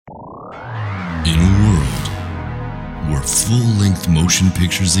In a world where full-length motion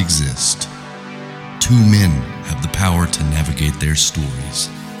pictures exist, two men have the power to navigate their stories.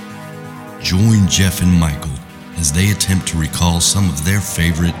 Join Jeff and Michael as they attempt to recall some of their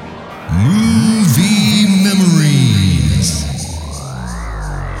favorite movie memories.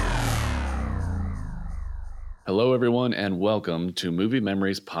 Hello, everyone, and welcome to Movie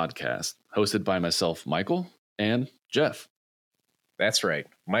Memories Podcast, hosted by myself, Michael, and Jeff. That's right.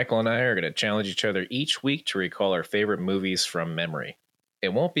 Michael and I are going to challenge each other each week to recall our favorite movies from memory. It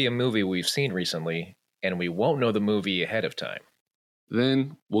won't be a movie we've seen recently, and we won't know the movie ahead of time.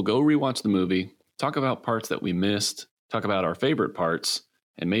 Then we'll go rewatch the movie, talk about parts that we missed, talk about our favorite parts,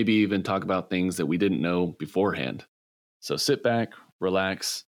 and maybe even talk about things that we didn't know beforehand. So sit back,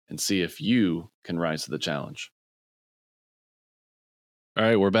 relax, and see if you can rise to the challenge. All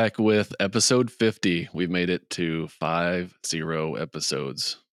right, we're back with episode 50. We've made it to 50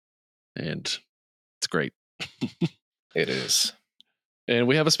 episodes, and it's great. It is. And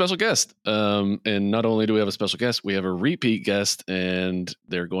we have a special guest. And not only do we have a special guest, we have a repeat guest, and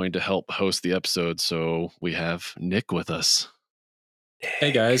they're going to help host the episode. So we have Nick with us.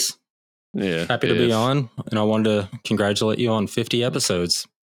 Hey guys. Yeah. Happy to be on, and I wanted to congratulate you on 50 episodes.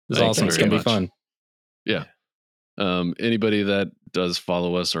 It's Thank awesome. you It's very going to be much. fun. Yeah. Anybody that does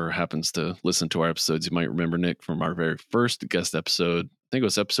follow us or happens to listen to our episodes, you might remember Nick from our very first guest episode. I think it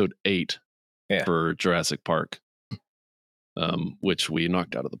was episode 8 for Jurassic Park, which we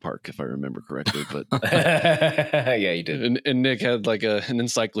knocked out of the park, if I remember correctly. But Yeah, you did. and Nick had like an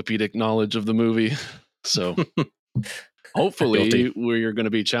encyclopedic knowledge of the movie. So hopefully we're going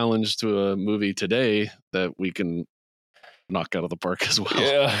to be challenged to a movie today that we can knock out of the park as well.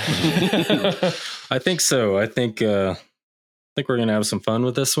 Yeah. I think so. I think we're going to have some fun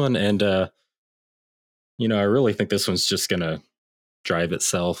with this one, and I really think this one's just going to drive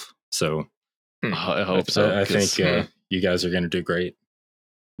itself. So I hope so. I think you guys are going to do great.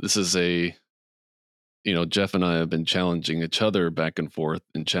 This is Jeff and I have been challenging each other back and forth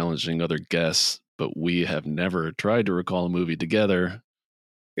and challenging other guests, but we have never tried to recall a movie together.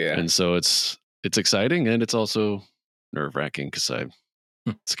 Yeah. And so it's exciting, and it's also nerve-wracking because I'm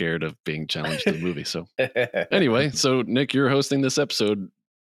scared of being challenged to the movie. So anyway, so Nick, you're hosting this episode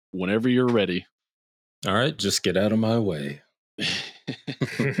whenever you're ready. All right, just get out of my way.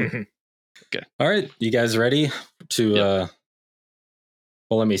 Okay. All right, you guys ready to Yep.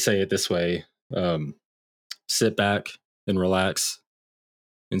 well, let me say it this way. Sit back and relax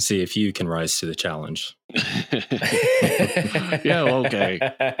and see if you can rise to the challenge. Yeah, okay.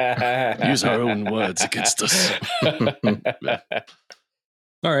 Use our own words against us.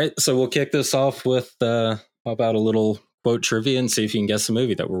 All right, so we'll kick this off with how about a little quote trivia and see if you can guess the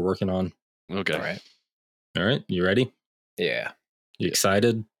movie that we're working on. Okay. All right. All right, you ready? Yeah. You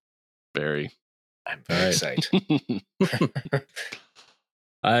excited? Very. I'm very excited.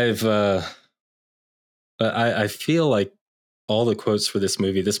 I feel like all the quotes for this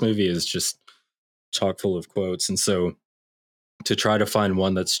movie is just chock full of quotes, and so to try to find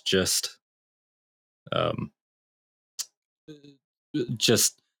one that's just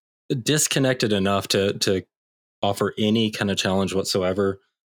disconnected enough to offer any kind of challenge whatsoever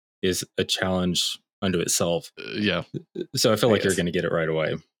is a challenge unto itself. Yeah. So I feel like Yes. you're going to get it right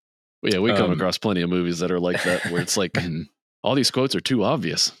away. Yeah, we come across plenty of movies that are like that, where it's like all these quotes are too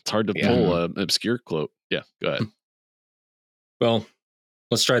obvious. It's hard to pull an obscure quote. Yeah, go ahead. Well,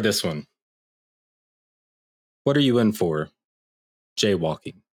 let's try this one. What are you in for?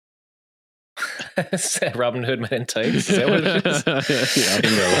 Jaywalking. Is that Robin Hood Men in Tights? Is that what it is?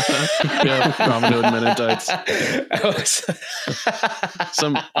 Yeah, Robin Hood Men in Tights.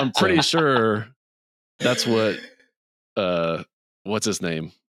 I'm pretty sure that's what what's his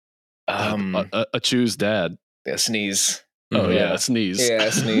name? A Chew's dad. Yeah, Sneeze. Oh yeah, Sneeze.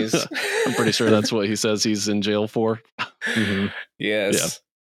 Yeah, Sneeze. I'm pretty sure that's what he says he's in jail for. Mm-hmm. Yes. Yeah.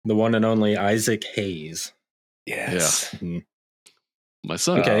 The one and only Isaac Hayes. Yes. My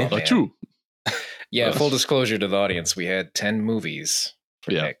son. Okay. Oh, A Chew. Yeah, full disclosure to the audience, we had 10 movies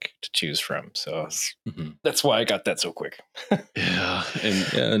for Yeah. Nick to choose from. So Mm-hmm. that's why I got that so quick. Yeah,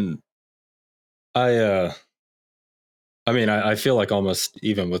 and And I feel like almost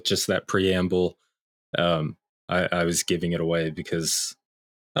even with just that preamble, I was giving it away because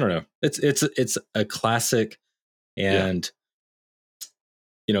I don't know. It's a classic, and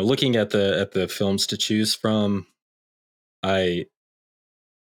looking at the films to choose from, I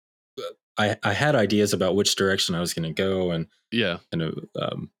had ideas about which direction I was going to go, and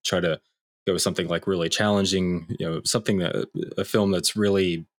try to go with something like really challenging, something a film that's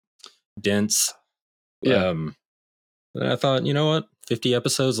really dense. Yeah. And I thought, you know what, 50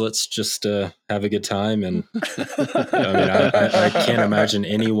 episodes. Let's just have a good time. And I mean, I can't imagine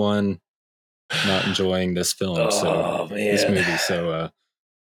anyone not enjoying this film. This movie. So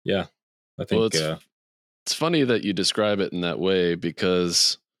yeah, I think it's funny that you describe it in that way,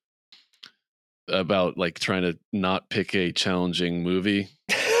 because about like trying to not pick a challenging movie,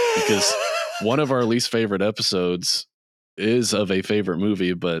 because one of our least favorite episodes is of a favorite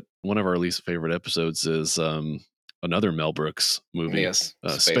movie, but one of our least favorite episodes is another Mel Brooks movie,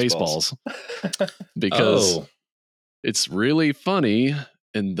 Spaceballs, because it's really funny.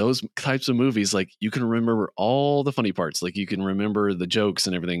 In those types of movies, like, you can remember all the funny parts, like you can remember the jokes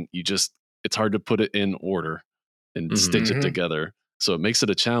and everything. It's hard to put it in order and stitch it together. So it makes it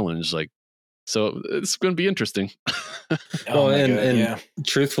a challenge. Like, so it's going to be interesting. And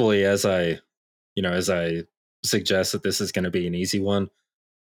truthfully, as I suggest that this is going to be an easy one,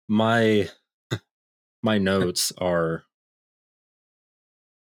 my notes are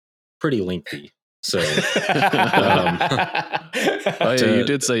pretty lengthy. So you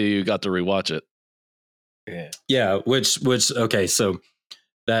did say you got to rewatch it. Yeah, which okay, so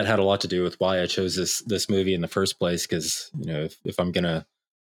that had a lot to do with why I chose this movie in the first place, because if I'm gonna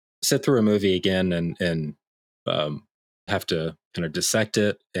sit through a movie again and have to kind of dissect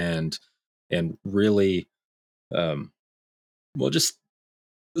it and really just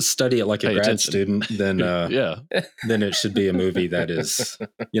study it like a grad student, then then it should be a movie that is,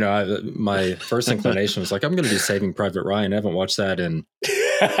 my first inclination was like, I'm going to do Saving Private Ryan. I haven't watched that in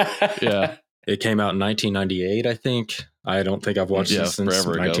it came out in 1998, I think. I don't think I've watched it since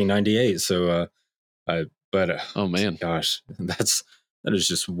 1998. So oh man, gosh, that is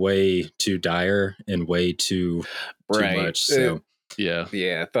just way too dire and way too much. So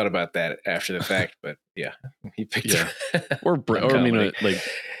I thought about that after the fact, but he picked or I mean, like,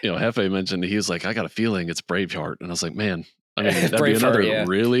 Hefe mentioned, he was like, I got a feeling it's Braveheart, and I was like, man, I mean, that'd be another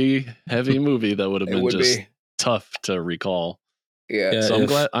really heavy movie that would have been tough to recall.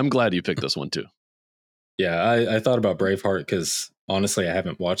 So I'm glad you picked this one too. Yeah, I thought about Braveheart because honestly, I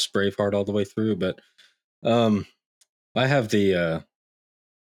haven't watched Braveheart all the way through, but I have the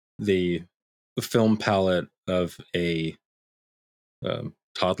film palette of a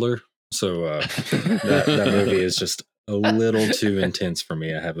toddler, so that movie is just a little too intense for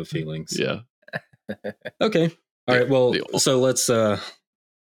me. I have a feeling. So. Yeah. Okay. All right. Well, so let's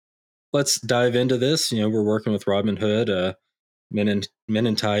dive into this. We're working with Robin Hood, Men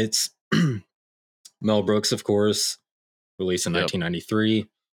in Tights. Mel Brooks, of course, released in 1993,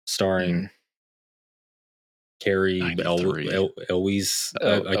 starring Cary Elwes.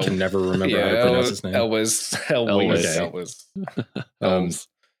 I can never remember how to pronounce his name. Elwes.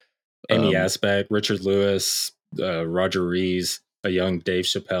 Amy Asbeck, Richard Lewis, Roger Rees, a young Dave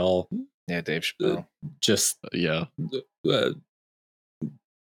Chappelle. Yeah, Dave Chappelle. Just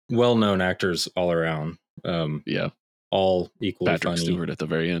well-known actors all around. All equally Patrick funny. Stewart at the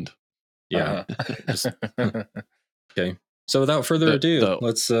very end. Yeah. Okay. So without further ado,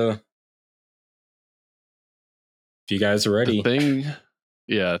 let's. If you guys are ready,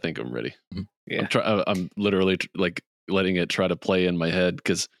 I think I'm ready. Yeah. I'm literally like letting it try to play in my head,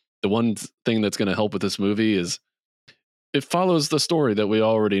 because the one thing that's going to help with this movie is it follows the story that we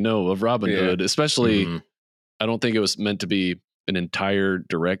already know of Robin Hood. Especially, I don't think it was meant to be an entire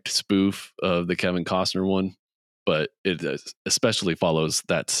direct spoof of the Kevin Costner one, but it especially follows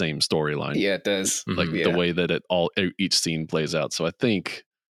that same storyline. Yeah, it does. Like the way that each scene plays out. So I think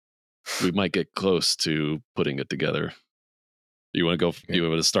we might get close to putting it together. You want to go? You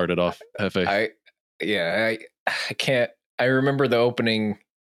want to start it off, Hefe? I can't. I remember the opening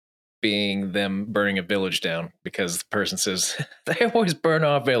being them burning a village down, because the person says they always burn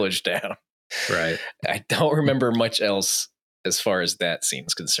our village down. Right. I don't remember much else as far as that scene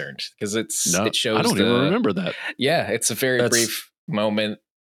is concerned, because it shows. I don't even remember that. Yeah, it's a very brief moment,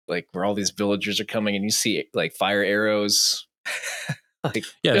 like where all these villagers are coming, and you see like fire arrows.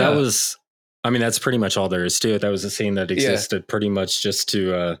 That was. I mean, that's pretty much all there is to it. That was a scene that existed pretty much just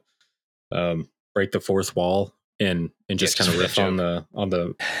to break the fourth wall and just kind of riff on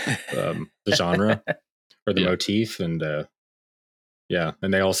the genre or the motif, and and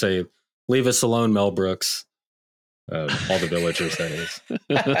they all say, "Leave us alone, Mel Brooks." All the villagers, that is.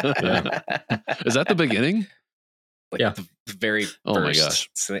 Is that the beginning? The very first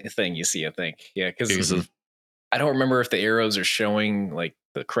thing you see, I think. Yeah, because I don't remember if the arrows are showing like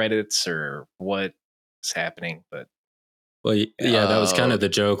the credits or what is happening, but that was kind of the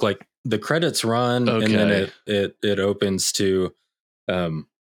joke. Like the credits run, and then it opens to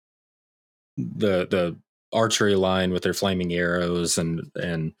the archery line with their flaming arrows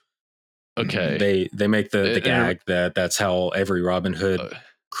and Okay. They make the gag that's how every Robin Hood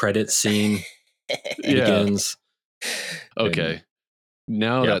credit scene begins. Okay.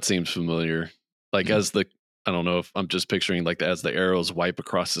 Now that seems familiar. Like as the, I don't know if I'm just picturing like as the arrows wipe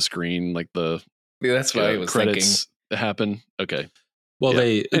across the screen, like the that's what I was credits thinking. happen. Okay. Well,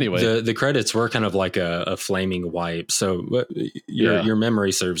 the credits were kind of like a flaming wipe, so your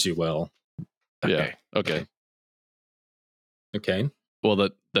memory serves you well. Okay. Yeah. Okay. Well,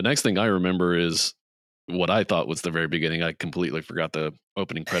 the next thing I remember is what I thought was the very beginning. I completely forgot the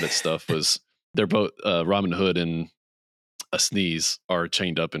opening credits stuff. Was they're both Robin Hood and a Sneeze are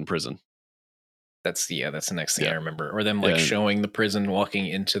chained up in prison. That's the next thing I remember. Or them showing the prison, walking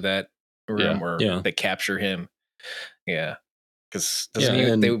into that room, or they capture him. Yeah. Because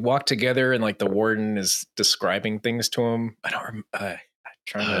they walk together and like the warden is describing things to him. I don't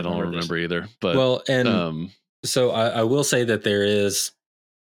remember either. But so I will say that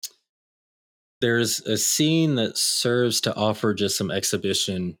there's a scene that serves to offer just some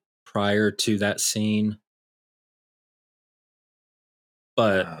exhibition prior to that scene,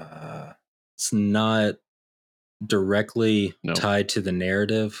 but it's not directly tied to the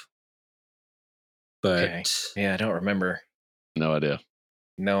narrative. But I don't remember. No idea.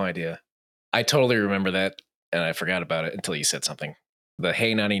 I totally remember that, and I forgot about it until you said something. The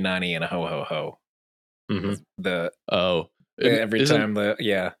hey nanny nanny and a ho ho ho. Mm-hmm. Every time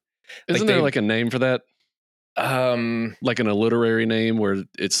isn't there like a name for that? Like a literary name where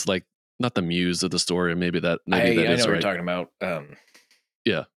it's like not the muse of the story, maybe that. Maybe that I is know what right. you're talking about.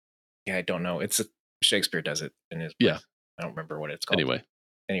 Yeah. I don't know. It's Shakespeare does it in his. Yeah. I don't remember what it's called.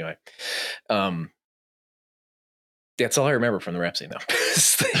 Anyway. That's all I remember from the rap scene, though.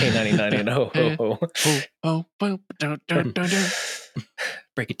 Hey, 99 and ho ho ho.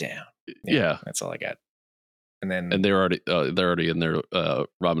 Break it down. Yeah, that's all I got. And they're already in their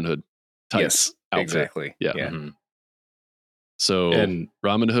Robin Hood tights outfit. Exactly. Yeah. Mm-hmm. So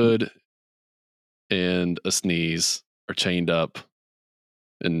Robin Hood and a Sneeze are chained up,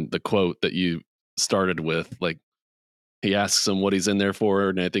 and the quote that you started with, like he asks him what he's in there for,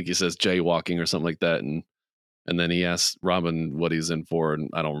 and I think he says jaywalking or something like that, and then he asks Robin what he's in for, and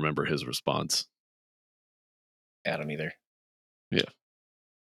I don't remember his response. I don't either. Yeah.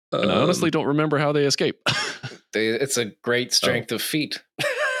 And I honestly don't remember how they escape. It's a great strength of feet.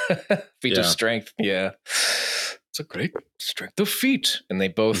 Feet of strength. Yeah. It's a great strength of feet. And they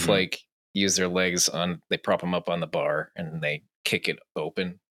both like use their legs they prop them up on the bar and they kick it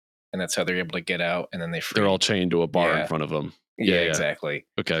open. And that's how they're able to get out. And then they're all chained to a bar in front of them. Yeah, exactly.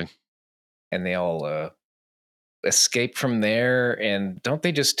 Okay. And they all escape from there. And don't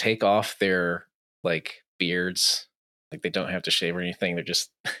they just take off their like beards? Like they don't have to shave or anything. They're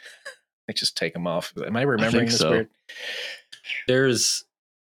just they just take them off. Am I remembering this weird?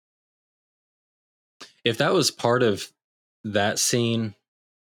 If that was part of that scene,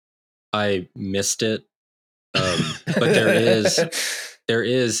 I missed it. But there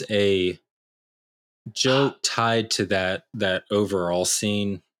is a joke tied to that overall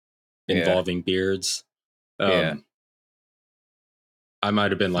scene involving beards. I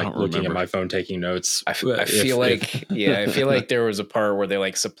might have been like looking at my phone taking notes. I feel like there was a part where they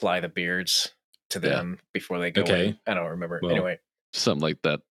like supply the beards to them before they go in. I don't remember. Anyway. Something like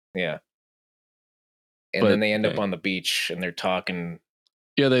that. Yeah. And then they end up on the beach and they're talking.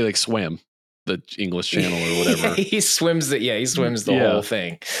 Yeah, they like swam the English Channel or whatever. He swims the whole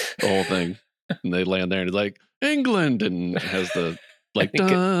thing. The whole thing. And they land there and it's like, England, and it has the like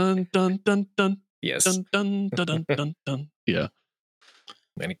dun dun dun dun. Yes. Dun dun dun dun dun dun. Yeah.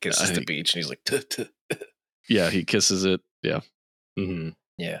 Then he kisses the beach and he's like, tuh. Yeah, he kisses it. Yeah. Mm-hmm.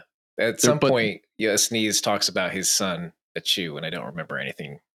 Yeah. At some point, Sneeze talks about his son, Achu, and I don't remember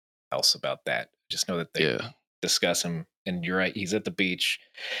anything else about that. Just know that they discuss him. And you're right, he's at the beach.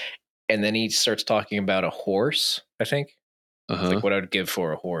 And then he starts talking about a horse, I think. Like what I would give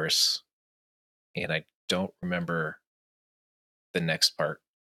for a horse. And I don't remember the next part.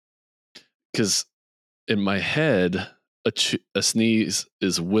 Because in my head, a Sneeze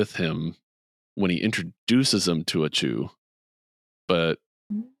is with him when he introduces him to Achu, but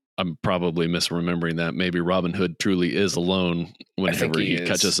I'm probably misremembering that. Maybe Robin Hood truly is alone whenever he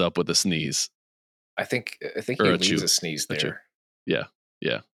catches up with a Sneeze. I think he leaves a Sneeze there. Yeah.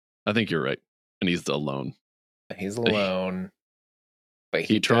 I think you're right, and he's alone. He's alone, but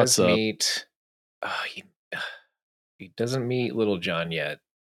he trots up. He doesn't meet Little John yet.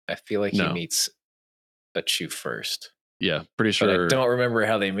 I feel like he meets Achu first. Yeah, pretty sure. But I don't remember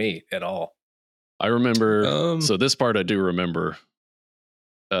how they meet at all. I remember. So this part I do remember.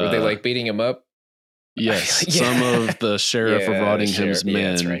 Were they like beating him up? Yes. Some of the sheriff of Rottingham's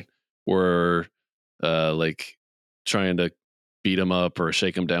men were like trying to beat him up or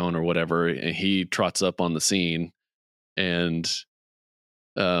shake him down or whatever, and he trots up on the scene, and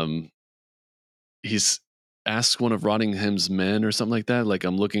he's asked one of Rottingham's men or something like that, like,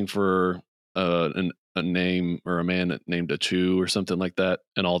 I'm looking for a name or a man named Achu or something like that,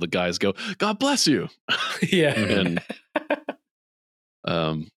 and all the guys go, God bless you. Yeah. And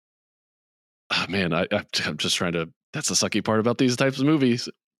man, I'm just trying to, that's the sucky part about these types of movies.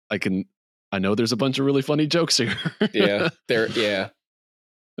 I know there's a bunch of really funny jokes here. Yeah.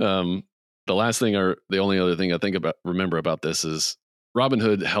 The last thing, or the only other thing I remember about this is Robin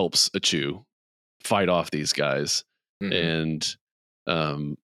Hood helps Achu fight off these guys. And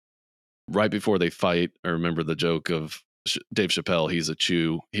right before they fight, I remember the joke of Dave Chappelle. He's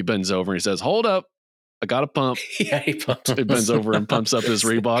Achu. He bends over and he says, hold up, I got a pump. Yeah, he bends over and pumps up his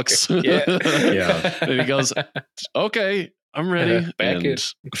Reeboks. Yeah. And he goes, okay, I'm ready. Back in.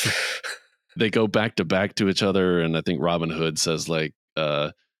 They go back to each other, and I think Robin Hood says, like,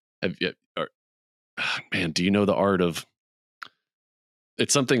 man, do you know the art of,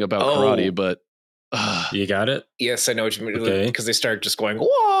 it's something about karate, but you got it? Yes, I know what you mean. Okay. Because they start just going,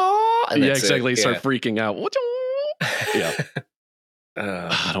 whoa! Yeah, exactly. Start freaking out. Yeah.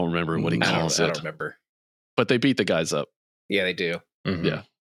 I don't remember what he calls it. I don't remember. But they beat the guys up. Yeah, they do. Mm-hmm. Yeah.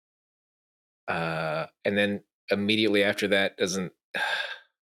 And then immediately after that,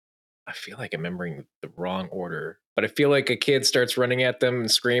 I feel like I'm remembering the wrong order, but I feel like a kid starts running at them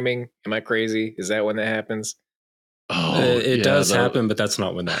and screaming. Am I crazy? Is that when that happens? Oh, it does happen, but that's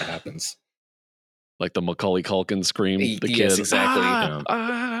not when that happens. Like the Macaulay Culkin scream, the kid. Yes, exactly. And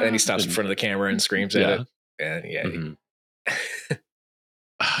then he stops in front of the camera and screams at it. And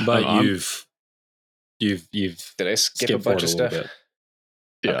But you've did I skip a bunch of stuff? Bit.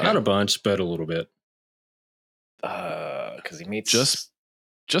 Yeah, not a bunch, but a little bit. Because he meets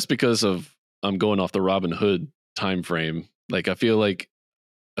just because of, I'm going off the Robin Hood time frame. Like, I feel like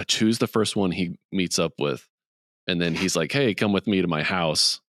Achu's the first one he meets up with, and then he's like, "Hey, come with me to my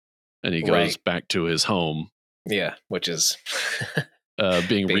house," and he goes back to his home. Yeah, which is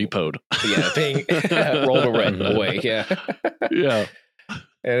being repoed. Yeah, being rolled away. Yeah, yeah.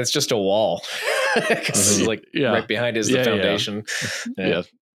 And it's just a wall. It's like right behind is the foundation. Yeah.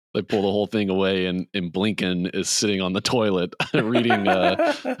 They pull the whole thing away, and Blinken is sitting on the toilet reading.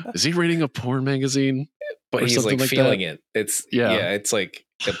 Is he reading a porn magazine? But he's like feeling it. It's it's like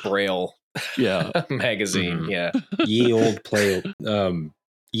a Braille magazine. Yeah. Ye old Playboy.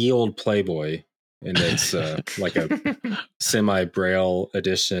 And it's like a semi-Braille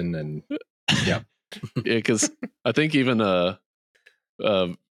edition, and because I think even a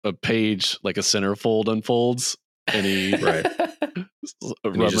page, like a centerfold, unfolds, and he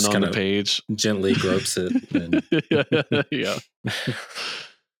rubbing on the page, gently gropes it. And yeah.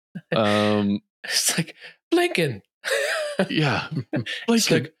 It's like Blinken. Yeah,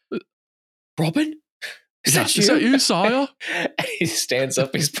 Blinken. Like, Robin. Is that you, sire? He stands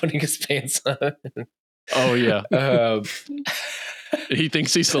up. He's putting his pants on. Oh yeah. He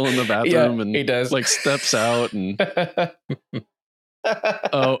thinks he's still in the bathroom, and he does. Like steps out, and and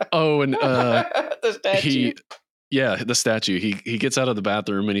the statue. The statue. He gets out of the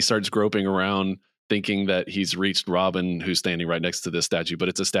bathroom and he starts groping around, thinking that he's reached Robin, who's standing right next to this statue, but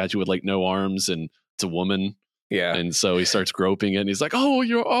it's a statue with like no arms, and it's a woman. Yeah. And so he starts groping it, and he's like, "Oh,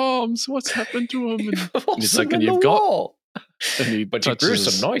 your arms! What's happened to them?" And he's like, "And you've got." And but you grew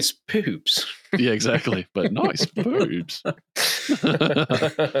some nice boobs. Yeah, exactly. But nice boobs.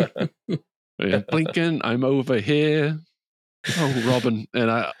 Blinken, I'm over here. Oh, Robin.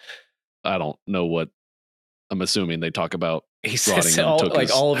 And I don't know what. I'm assuming they talk about. He says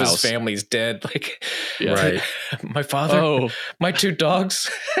all of his family's dead. Like, right. My father, my two dogs.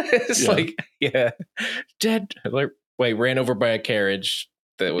 It's dead. Like, ran over by a carriage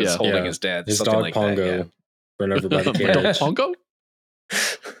that was holding his dad. His dog like Pongo ran over by the carriage. Pongo?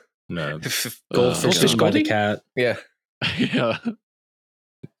 No. Goldfish by the cat. Yeah. Yeah.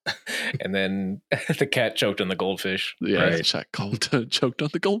 And then the cat choked on the goldfish. Yeah, right. Choked on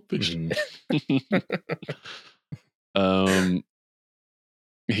the goldfish.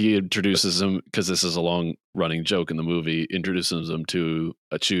 He introduces him, because this is a long running joke in the movie, introduces him to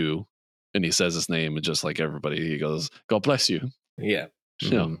Achu, and he says his name, and just like everybody, he goes, "God bless you." Yeah.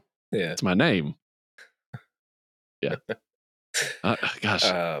 Yeah. It's my name. Yeah.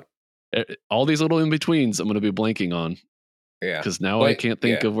 Gosh. All these little in-betweens I'm going to be blanking on. Yeah. Because now I can't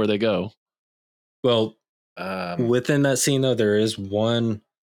think of where they go. Well, within that scene, though, there is one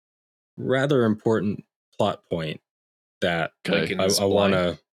rather important plot point that I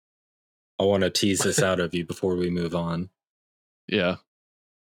want to tease this out of you before we move on. Yeah.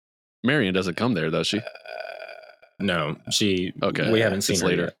 Marion doesn't come there, does she? No, Okay. We haven't seen her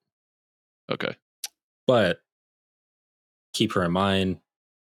later. yet. Okay. But keep her in mind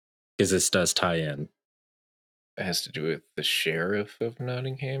because this does tie in. It has to do with the sheriff of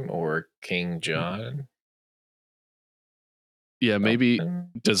Nottingham or King John. Yeah, maybe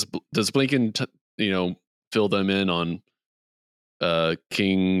does Blinken fill them in on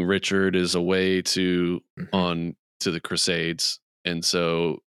King Richard is away to the Crusades, and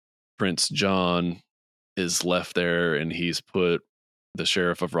so Prince John is left there, and he's put the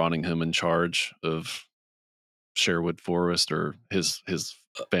sheriff of Nottingham in charge of Sherwood Forest or his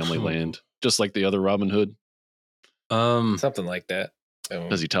family land, just like the other Robin Hood. Something like that.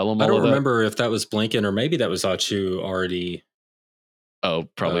 Does he tell him? I don't remember if that was Blinken or maybe that was Achu already. Oh,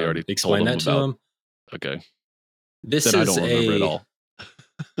 probably already explained that to him. Okay, this then is I don't remember at all.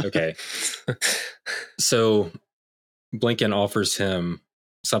 Okay, so Blinken offers him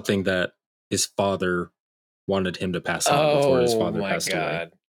something that his father wanted him to pass on before his father passed away.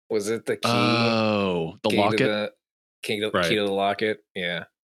 Was it the key? Oh, the locket. Key to the locket. Yeah.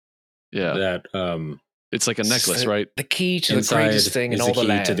 That it's like a necklace, right? The key to the greatest thing in all the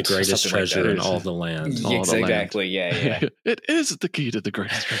land. To the greatest treasure in all the land. Exactly. Yeah. It is the key to the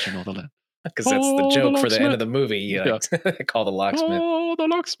greatest treasure in all the land. Because that's the joke for the end of the movie. Call the locksmith. Oh, the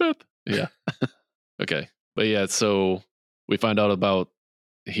locksmith. Yeah. Okay. But yeah, so we find out about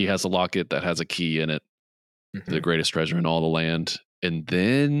he has a locket that has a key in it. The greatest treasure in all the land. And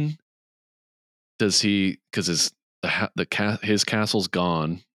then does he, because his castle's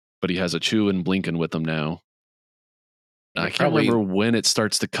gone, but he has Achu and Blinken with him now. I can't remember when it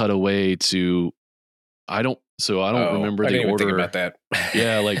starts to cut away to. I don't remember the order. Think about that.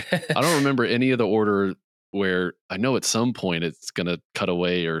 Yeah, like I don't remember any of the order where I know at some point it's gonna cut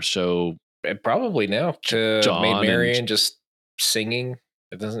away or show. Probably now to John Marion just singing.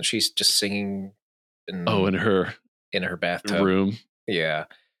 Doesn't she just singing? In her bathtub room. Yeah.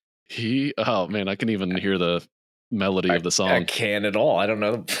 Oh man, I can even hear the melody of the song. I can't at all. I don't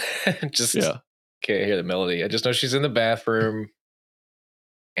know. Can't hear the melody. I just know she's in the bathroom,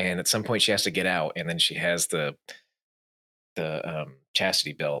 and at some point she has to get out, and then she has the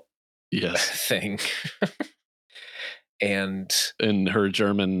chastity belt thing. and her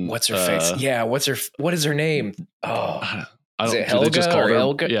German, what's her face? Yeah, what is her name? Oh, is it Helga just call her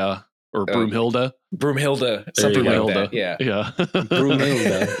Elga? Yeah, or Broomhilda. Broomhilda, something like that. Yeah,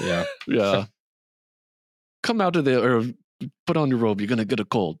 Broomhilda. Yeah. Come out of there or put on your robe. You're gonna get a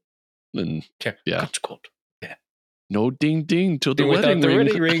cold. And catch a cold. Yeah. No ding ding till the wedding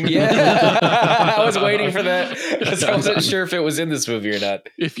ring. Yeah, I was waiting for that because I wasn't sure if it was in this movie or not.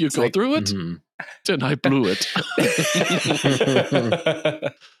 If you go through it, then I blew it.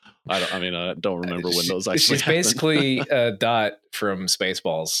 I don't remember when those actually. She's basically Dot from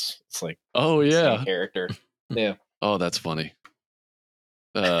Spaceballs. It's like same character. Yeah. Oh, that's funny.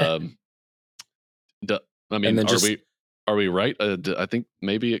 Are we right? I think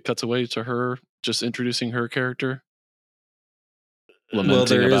maybe it cuts away to her just introducing her character. Well,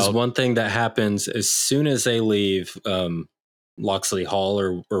 there is one thing that happens as soon as they leave Locksley Hall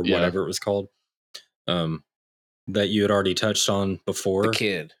or whatever it was called, that you had already touched on before. The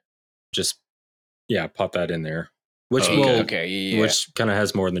kid. Just pop that in there. Which which kind of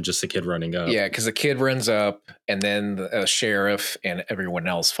has more than just the kid running up. Yeah, because the kid runs up, and then the sheriff and everyone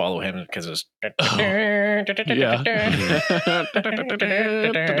else follow him because it's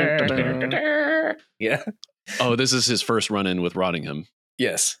yeah. Oh, this is his first run-in with Rottingham.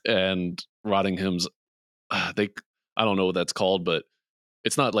 Yes, and Rottingham's I don't know what that's called, but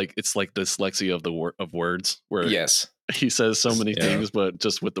it's not like it's like dyslexia of words where he says so many things, but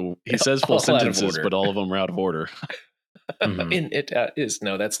just with he says full sentences, but all of them are out of order.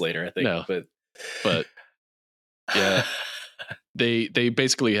 That's later, I think. No, but yeah, they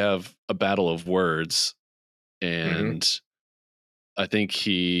basically have a battle of words, and I think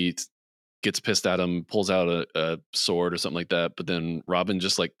he gets pissed at him, pulls out a sword or something like that, but then Robin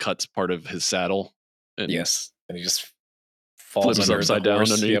just like cuts part of his saddle, and he just falls upside down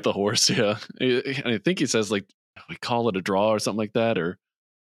underneath the horse. Yeah, I think he says like we call it a draw or something like that, or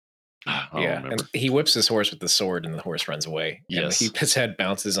I don't remember. And he whips his horse with the sword, and the horse runs away. Yes, and his head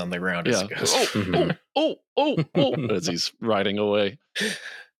bounces on the ground as he goes. As he's riding away.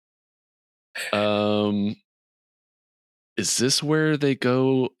 Is this where they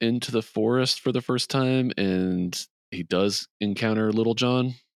go into the forest for the first time, and he does encounter Little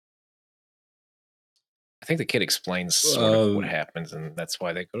John? I think the kid explains sort of what happens, and that's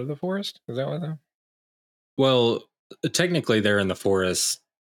why they go to the forest. Is that what? Well, technically, they're in the forest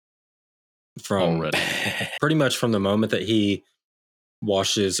from already. Pretty much from the moment that he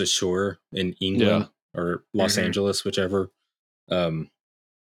washes ashore in England or Los Angeles, whichever.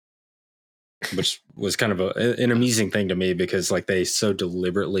 Which was kind of an amusing thing to me because like they so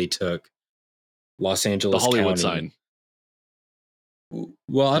deliberately took Los Angeles, the Hollywood County. sign.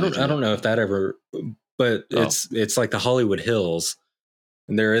 Well, I don't know if that ever, but it's like the Hollywood Hills,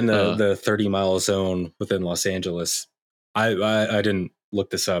 and they're in the 30-mile zone within Los Angeles. I didn't look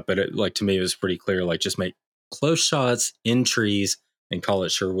this up, but it, like, to me, it was pretty clear. Like, just make close shots in trees and call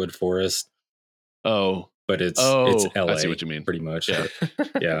it Sherwood Forest. Oh, but it's LA. I see what you mean. Pretty much. Yeah.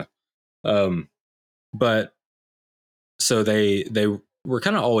 But, yeah. But so they were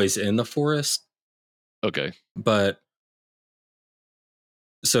kind of always in the forest. Okay. But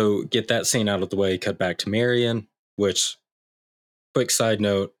so get that scene out of the way, cut back to Marion, which, quick side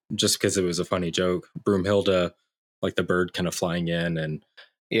note, just because it was a funny joke, Broomhilda, like the bird kind of flying in, and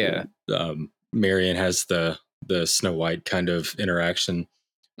Marion has the Snow White kind of interaction,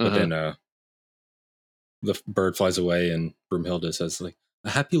 but then the bird flies away and Broomhilda says, like, a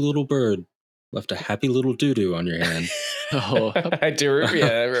happy little bird left a happy little doo-doo on your hand. I do. Yeah,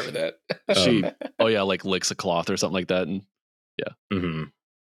 I remember that. She, like licks a cloth or something like that. And yeah. Mm-hmm.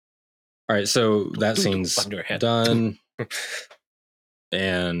 All right. So that scene's done.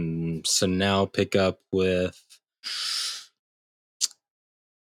 And so now pick up with,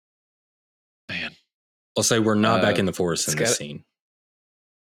 man, I'll say we're not back in the forest in this scene.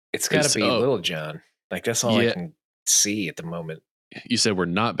 It's got to be Little John. Like, that's all I can see at the moment. You said we're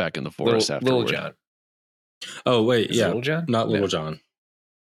not back in the forest after Little John. Oh, wait. Is Little John? Not Little John.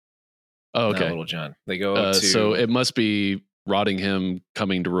 Oh, okay. Not Little John. They go to... So it must be Rottingham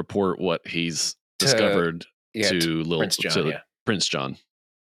coming to report what he's discovered to Prince John.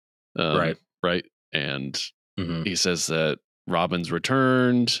 Right. Right. And he says that Robin's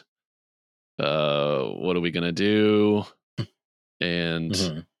returned. What are we going to do?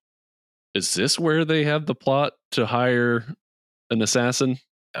 And is this where they have the plot to hire an assassin?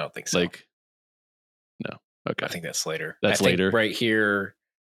 I don't think so. Like, no. Okay. I think that's later. That's later. Right here.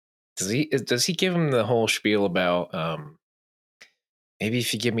 Does he give him the whole spiel about maybe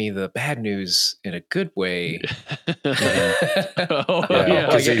if you give me the bad news in a good way?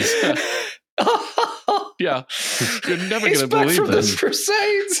 Yeah. You're never going to believe from this. The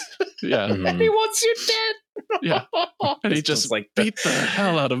Crusades. Yeah. And he wants you dead. Yeah. And he just like beat the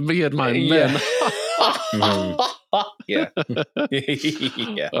hell out of me and my men. Yeah.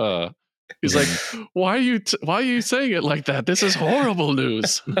 Yeah. He's like, why are you saying it like that? This is horrible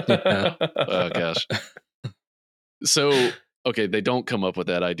news. Oh gosh. So, okay, they don't come up with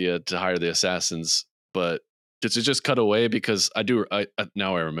that idea to hire the assassins, but does it just cut away? Because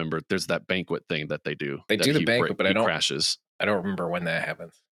now I remember there's that banquet thing that they do. They do the banquet, but crashes. I don't remember when that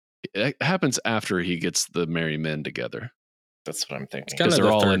happens. It happens after he gets the merry men together. That's what I'm thinking. Because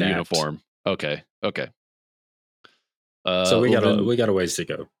they're all in uniform. Okay. So we got a ways to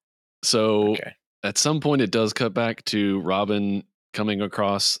go. So at some point it does cut back to Robin coming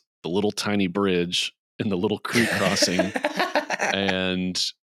across the little tiny bridge in the little creek crossing, and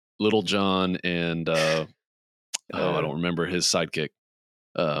Little John and I don't remember his sidekick.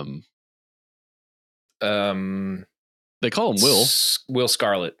 They call him Will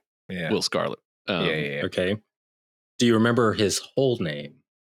Scarlet. Yeah. Will Scarlet. Yeah. Okay. Do you remember his whole name?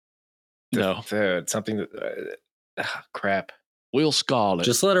 No. Something that crap. Will Scarlet.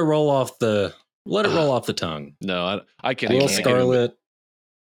 Just let it roll off the tongue. No, I can't. Will Scarlet.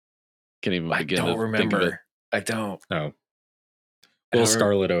 Can't even begin. I don't remember. I don't. No. Will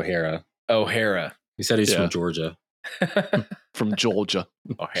Scarlet O'Hara. O'Hara. He said he's from Georgia. From Georgia.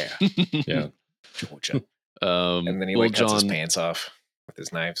 O'Hara. Yeah. Georgia. And then he cuts his pants off with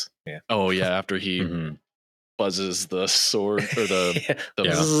his knives. Yeah. Oh yeah. After he buzzes the sword or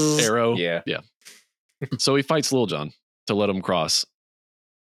the arrow. Yeah. So he fights Little John to let him cross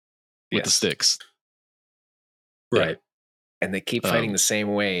with the sticks. Right. And they keep fighting the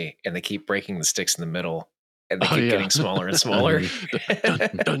same way, and they keep breaking the sticks in the middle, and they keep getting smaller and smaller. Dun,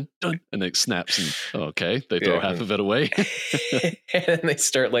 dun, dun, and it snaps, and they throw half of it away. And then they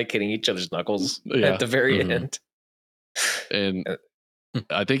start like hitting each other's knuckles at the very end. And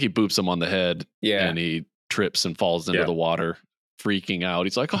I think he boops him on the head, and he trips and falls into the water, freaking out.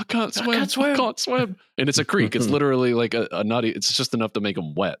 He's like, I can't swim. And it's a creek. It's literally like a nutty. It's just enough to make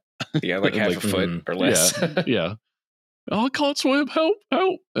him wet. Yeah, like half a foot or less. Yeah. Oh, I can't swim. Help.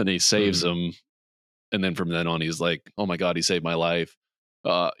 And he saves him. And then from then on, he's like, oh my God, he saved my life.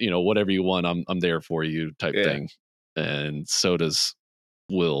 Whatever you want, I'm there for you type thing. And so does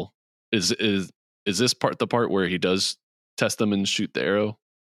Will. Is this part the part where he does test them and shoot the arrow?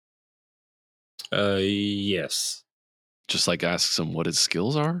 Yes. just like asks him what his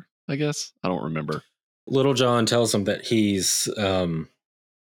skills are, I guess. I don't remember. Little John tells him that he's let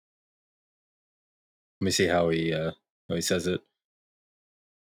me see how he says it.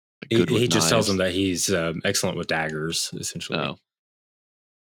 He just tells him that he's excellent with daggers, essentially. Oh.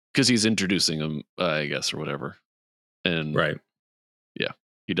 Because he's introducing him, I guess, or whatever. And right. Yeah.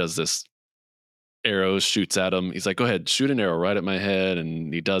 He does this. Arrows, shoots at him. He's like, go ahead, shoot an arrow right at my head.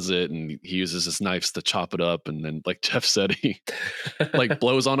 And he does it. And he uses his knives to chop it up. And then, like Jeff said, he like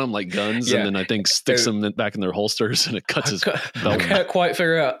blows on them like guns. And then I think sticks them back in their holsters and it cuts his belt. I can't quite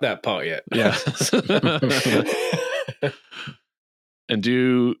figure out that part yet. Yeah. And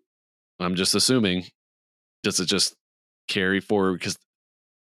I'm just assuming, does it just carry forward? Because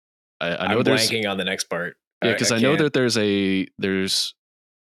I know I'm blanking on the next part. Yeah, because I know that there's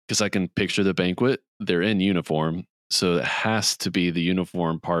because I can picture the banquet. They're in uniform, so it has to be the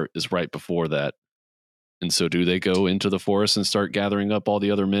uniform part is right before that. And so, do they go into the forest and start gathering up all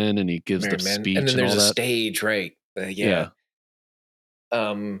the other men? And he gives the speech, and then there's all a that? Stage, right? Yeah.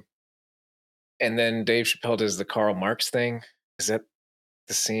 And then Dave Chappelle does the Karl Marx thing. Is that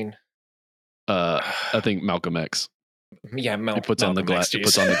the scene? I think Malcolm X. Yeah, he puts on the glass. He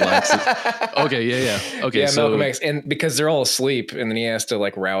puts on the glasses. Okay, yeah. Okay, yeah, so Malcolm X, and because they're all asleep, and then he has to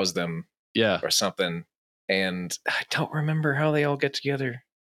like rouse them, or something. And I don't remember how they all get together.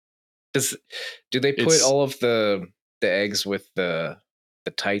 Do they put all of the eggs with the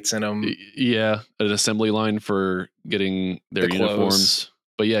tights in them? Yeah, an assembly line for getting their uniforms.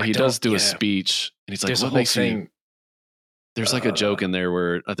 But yeah, he does do a speech, and he's like, "What makes you?" There's like a joke in there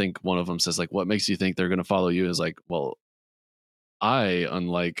where I think one of them says, like, "What makes you think they're going to follow you?" Is like, well, I,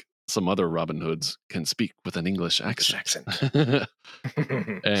 unlike some other Robin Hoods, can speak with an English accent.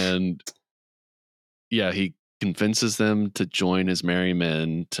 And yeah, he convinces them to join his merry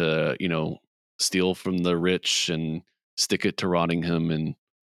men to, steal from the rich and stick it to Rottingham. And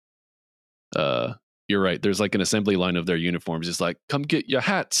you're right. There's like an assembly line of their uniforms. It's like, come get your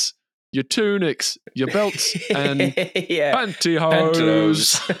hats, your tunics, your belts, and pantyhose.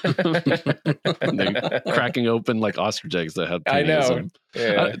 And they cracking open like ostrich eggs that had I know.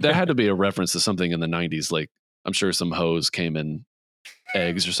 There had to be a reference to something in the 90s. Like, I'm sure some hose came in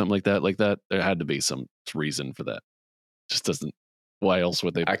eggs or something like that. There had to be some reason for that. Just doesn't. Why else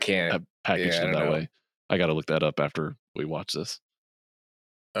would they have packaged it that way? I got to look that up after we watch this.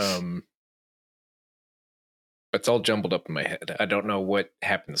 It's all jumbled up in my head. I don't know what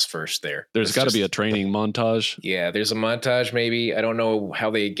happens first there. There's got to be a training montage. Yeah, there's a montage maybe. I don't know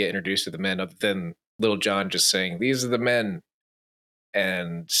how they get introduced to the men other than Little John just saying, "These are the men."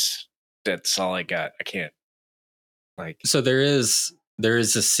 And that's all I got. I can't. So there is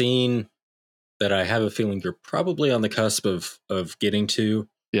a scene that I have a feeling you're probably on the cusp of getting to.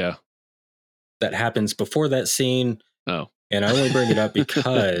 Yeah. That happens before that scene. Oh. And I only bring it up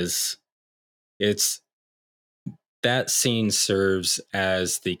because that scene serves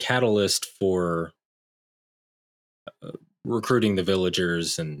as the catalyst for recruiting the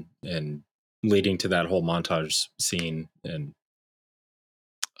villagers and leading to that whole montage scene. And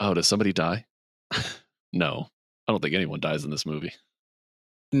does somebody die? No, I don't think anyone dies in this movie.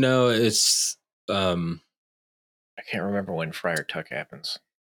 No, it's I can't remember when Friar Tuck happens.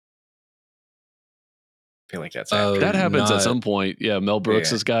 I feel like that's after. That happens at some point. Yeah, Mel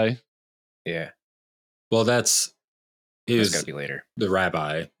Brooks' guy. Yeah. Well, that's got to be later. The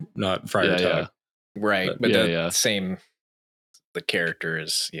rabbi, not Friar Tuck. Yeah. Right, but the character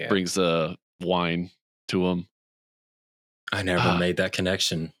is brings the wine to him. I never made that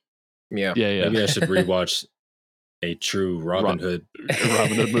connection. Yeah. Maybe I should rewatch a true Robin Hood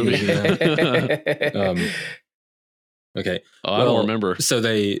movie. Okay. I don't remember. So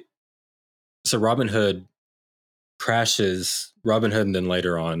Robin Hood crashes Robin Hood, and then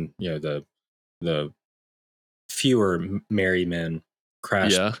later on, the fewer merry men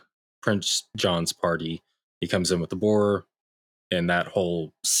crash Prince John's party. He comes in with the boar, and that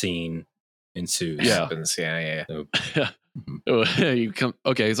whole scene ensues. Yeah. Happens. Yeah. So,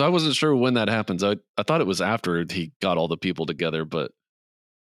 okay, so I wasn't sure when that happens. I thought it was after he got all the people together, but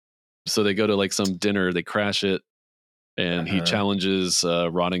so they go to like some dinner, they crash it, and he challenges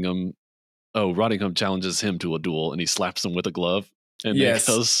Rottingham. Oh, Rottingham challenges him to a duel, and he slaps him with a glove. And he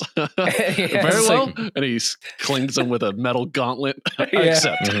goes, very well. And he clings him with a metal gauntlet. I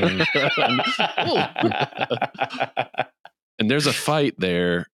accept. And there's a fight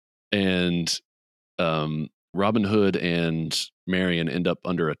there, and Robin Hood and Marion end up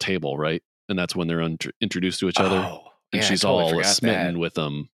under a table, right? And that's when they're introduced to each other. And she's all smitten with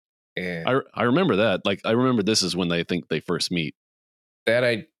them. Yeah. I remember that. Like, I remember this is when they think they first meet. That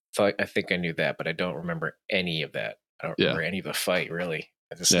I think I knew that, but I don't remember any of that. I don't remember any of the fight really.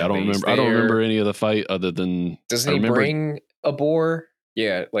 I don't remember. I don't remember any of the fight other than. Doesn't he bring a boar?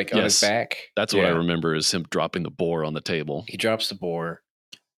 Yeah, like on his back. That's what I remember is him dropping the boar on the table. He drops the boar.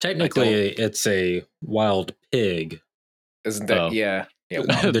 Technically, it's a wild pig. Isn't that? Yeah.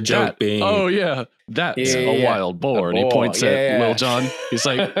 The joke being, oh yeah, that's a wild boar, and he points at Lil Jon. He's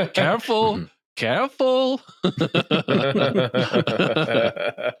like, "Careful, careful."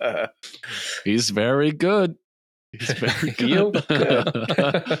 He's very good. He's very good.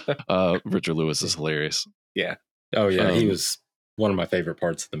 Richard Lewis is hilarious. Yeah. Oh yeah, he was one of my favorite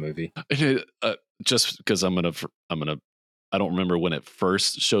parts of the movie. Just because I'm gonna. I don't remember when it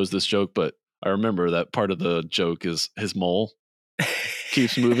first shows this joke, but I remember that part of the joke is his mole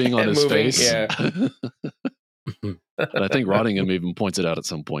keeps moving on his face. Yeah. And I think Rottingham even points it out at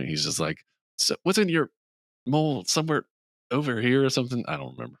some point. He's just like, so, wasn't your mole somewhere over here or something? I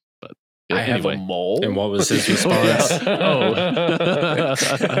don't remember. But I have a mole. And what was his response? Is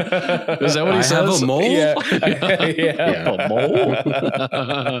that what he says? I have a mole?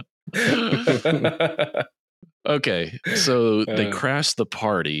 A mole? Okay, so they crash the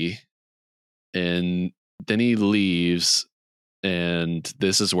party, and then he leaves, and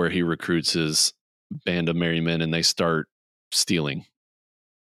this is where he recruits his band of merry men, and they start stealing.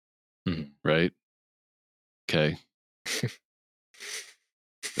 Right? Okay.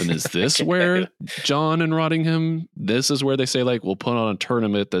 And is this where Jon and Rottingham, this is where they say, like, we'll put on a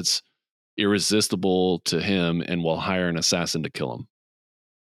tournament that's irresistible to him, and we'll hire an assassin to kill him?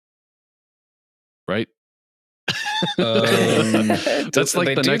 Right? That's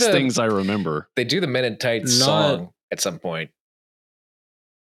like the next things I remember. They do the Men in Tights song at some point.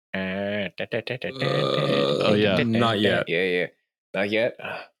 Oh yeah, not yet. Yeah, not yet.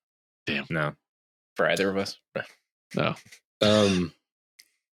 Damn, no. For either of us, no.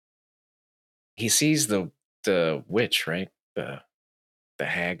 He sees the witch, right? The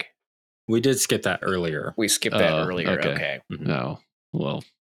hag. We did skip that earlier. We skipped that earlier. Okay. No. Well.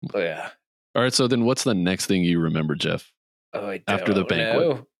 Yeah. All right, so then what's the next thing you remember, Jeff? After the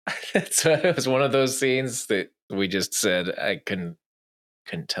banquet? It was one of those scenes that we just said I couldn't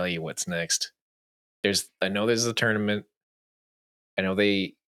tell you what's next. I know there's a tournament. I know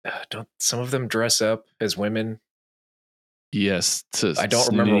they some of them dress up as women. Yes. I don't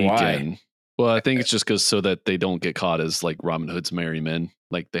remember why. Well, I think it's just because so that they don't get caught as like Robin Hood's merry men.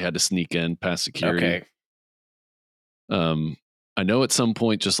 Like they had to sneak in past security. Okay. I know at some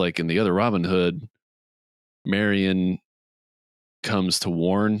point, just like in the other Robin Hood, Marion comes to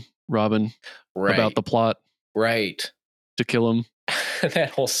warn Robin about the plot. Right. To kill him.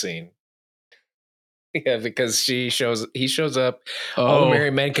 That whole scene. Yeah, because he shows up. All the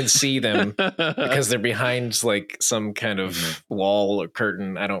merry men can see them because they're behind like some kind of wall or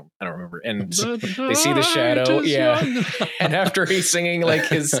curtain. I don't remember. And they see the shadow. Yeah. And after he's singing like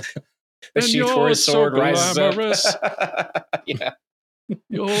his the sheath for his sword rises up. Yeah.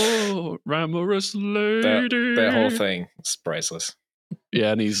 You're ramorous lady. That whole thing is priceless.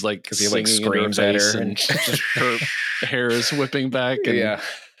 Yeah, and he's like, because he like screams at her, and her hair is whipping back. And yeah.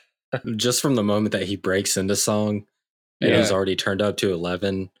 Just from the moment that he breaks into song, and he's already turned up to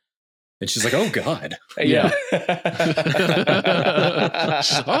 11, and she's like, "Oh God, yeah."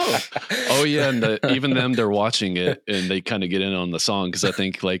 Oh yeah, and even them, they're watching it, and they kind of get in on the song because I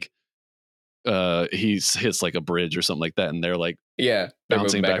think like he hits like a bridge or something like that, and they're like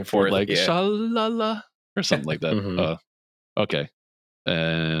bouncing back and forth like sha-la-la or something like that. Okay,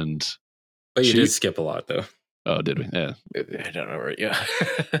 and but you did skip a lot though. Oh, did we? Yeah, I don't know. Right? Yeah.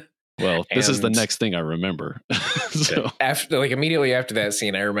 Well, this is the next thing I remember. So after, like immediately after that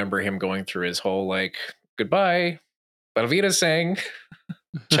scene, I remember him going through his whole like goodbye, Velveeta saying,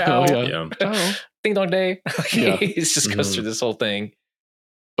 "Ciao, ciao, ding dong day." He just goes through this whole thing.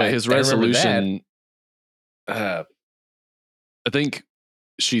 But his resolution, I think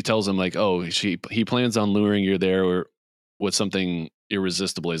she tells him like, "Oh, he plans on luring you there or with something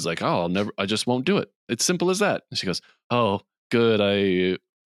irresistible." He's like, "Oh, I just won't do it. It's simple as that." And she goes, "Oh, good.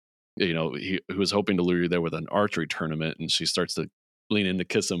 He was hoping to lure you there with an archery tournament," and she starts to lean in to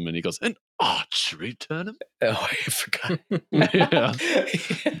kiss him, and he goes, "An archery tournament?" Oh, I forgot. Yeah.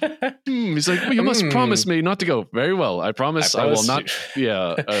 He's like, "Well, you must promise me not to go." "Very well. I promise I will not."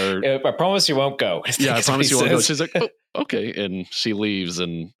 Yeah. I promise you won't go. Yeah, I promise you won't go. She's like, "Oh, okay," and she leaves,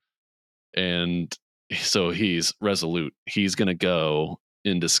 and so he's resolute. He's gonna go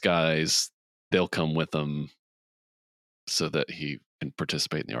in disguise. They'll come with him so that he can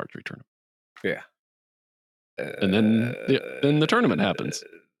participate in the archery tournament. Yeah. And then the tournament happens.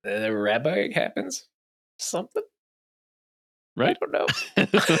 The rabbi happens? Something? Right? I don't know.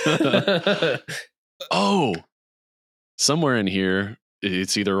 Oh, somewhere in here,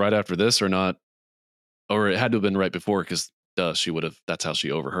 it's either right after this or not, or it had to have been right before because she would have. That's how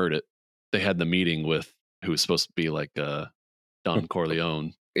she overheard it. They had the meeting with who was supposed to be like Don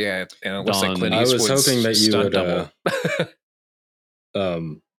Corleone. Yeah, and it looks like Clint I Eastwood's was hoping that you would.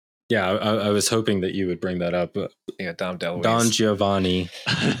 I was hoping that you would bring that up. Yeah, Dom DeLuise. Don Giovanni,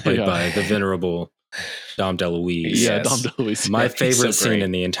 played by the venerable Dom DeLuise. Yeah, Dom DeLuise. My favorite scene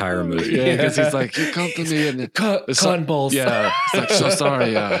in the entire movie. Yeah, because he's like, you come to me and cotton balls. Yeah, it's like, so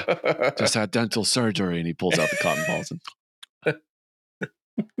sorry, just had dental surgery, and he pulls out the cotton balls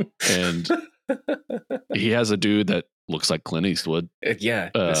and he has a dude that looks like Clint Eastwood. Yeah,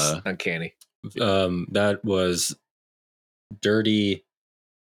 it's uncanny. That was Dirty.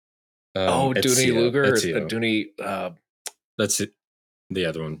 Dooney Luger. Or Dooney. That's it. The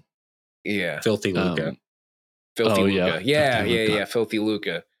other one. Yeah, Filthy Luca. Filthy Luca. Yeah. Filthy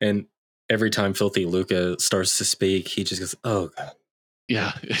Luca. And every time Filthy Luca starts to speak, he just goes, "Oh God."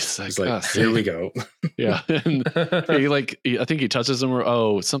 Yeah, it's like here we go. Yeah, and I think he touches him,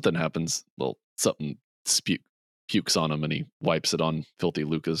 or something happens. Well, something pukes on him, and he wipes it on Filthy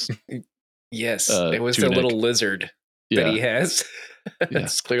Luca's. Yes, it was the little lizard that he has.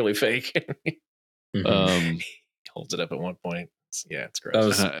 It's clearly fake. He holds it up at one point. It's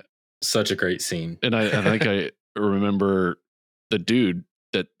gross. That was such a great scene. And I think I remember the dude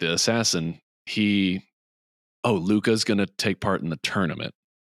that the assassin. Luca's gonna take part in the tournament.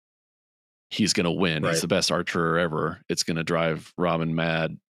 He's gonna win. Right. He's the best archer ever. It's gonna drive Robin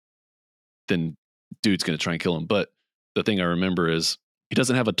mad. Then dude's gonna try and kill him. But the thing I remember is he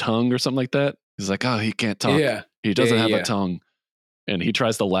doesn't have a tongue or something like that. He's like, he can't talk. Yeah. He doesn't have a tongue. And he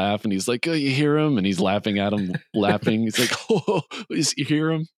tries to laugh, and he's like, you hear him? And he's laughing at him, laughing. He's like, you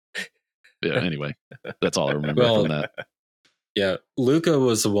hear him? Yeah, anyway, that's all I remember from that. Yeah, Luca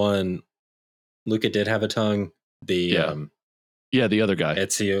was the one. Luca did have a tongue. The other guy.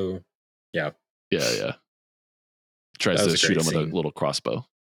 Ezio. Yeah. Tries to shoot him with a little crossbow.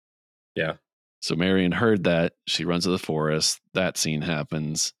 Yeah. So Marion heard that. She runs to the forest. That scene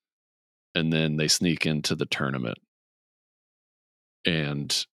happens. And then they sneak into the tournament.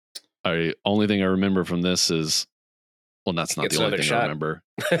 And only thing I remember from this is, well, that's not the only thing I remember.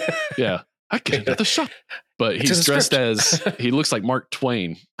 Yeah. I get another shot. But he's dressed as, he looks like Mark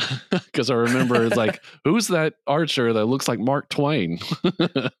Twain. Because I remember it's like, who's that archer that looks like Mark Twain?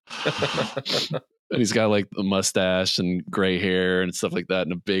 And he's got like a mustache and gray hair and stuff like that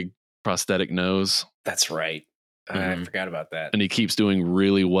and a big prosthetic nose. That's right. I forgot about that. And he keeps doing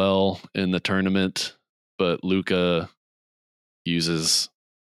really well in the tournament. But Luca uses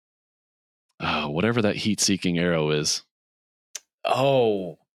whatever that heat-seeking arrow is.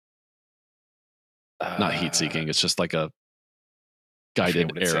 Not heat-seeking. It's just like a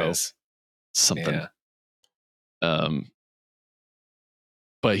guided arrow. Something. Yeah.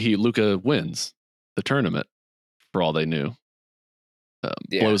 But Luca wins the tournament for all they knew.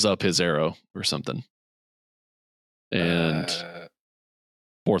 Blows up his arrow or something. And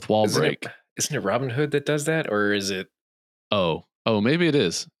fourth wall break. Isn't it Robin Hood that does that? Or is it? Oh, maybe it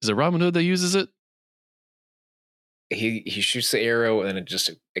is. Is it Robin Hood that uses it? He shoots the arrow and it just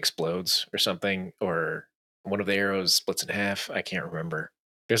explodes or something, or one of the arrows splits in half. I can't remember.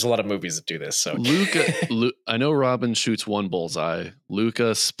 There's a lot of movies that do this. So I know Robin shoots one bullseye.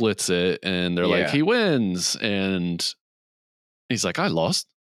 Luca splits it, and they're like, he wins, and he's like, I lost.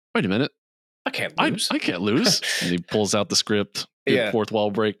 Wait a minute, I can't lose. I can't lose. And he pulls out the script. Fourth wall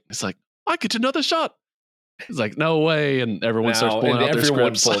break. It's like, I get another shot. He's like, no way. And everyone starts pulling out their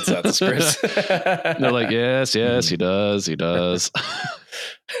scripts. Everyone pulls out the scripts. And they're like, yes, he does.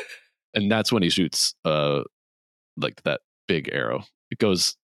 And that's when he shoots like that big arrow. It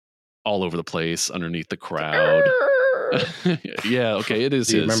goes all over the place underneath the crowd. Yeah, okay, it is.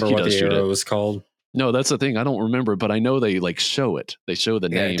 Do you remember what the arrow was called? No, that's the thing. I don't remember, but I know they like show it. They show the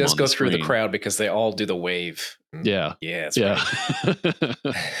name. It does go through the crowd because they all do the wave. Yeah. Yeah. Right.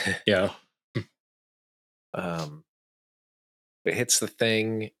 Yeah. It hits the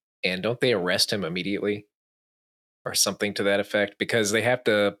thing, and don't they arrest him immediately, or something to that effect? Because they have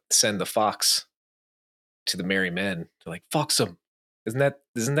to send the fox to the merry men. They're like, fox him. Isn't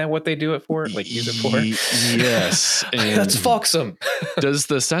that what they do it for? Like use it for? Yes. Let's fox him. Does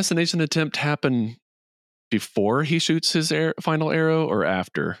the assassination attempt happen before he shoots his final arrow or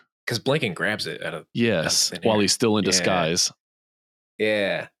after? Because Blinken grabs it out of while he's still in disguise.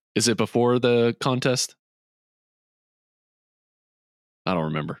 Yeah. Is it before the contest? I don't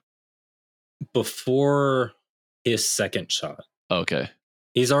remember. Before his second shot. Okay.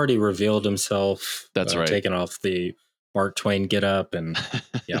 He's already revealed himself. That's right. Taken off the Mark Twain get up and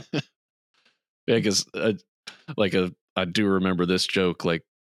yeah. Yeah, because like a I do remember this joke. Like,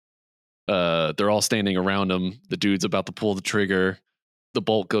 they're all standing around him. The dude's about to pull the trigger. The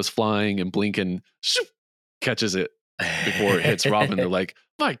bolt goes flying, and Blinken catches it before it hits Robin. They're like,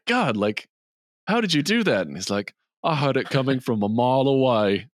 "My God! Like, how did you do that?" And he's like, "I heard it coming from a mile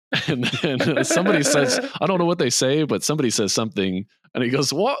away." And then somebody says, I don't know what they say, but somebody says something, and he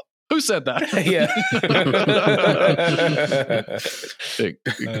goes, "What? Who said that?" Yeah.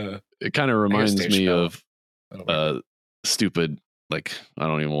 It kind of reminds me of stupid, like, I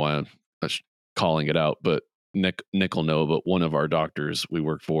don't even know why I'm calling it out, but Nick will know, but one of our doctors we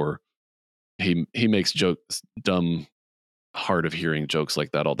work for, he makes jokes, dumb, hard of hearing jokes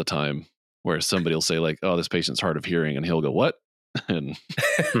like that all the time, where somebody will say like, "Oh, this patient's hard of hearing," and he'll go, "What?" And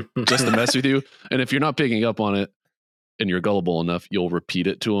just to mess with you. And if you're not picking up on it and you're gullible enough, you'll repeat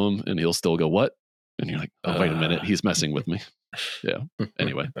it to him and he'll still go, "What?" And you're like, "Oh, wait a minute, he's messing with me." Yeah.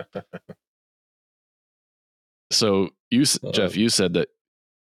 Anyway. So Jeff, you said that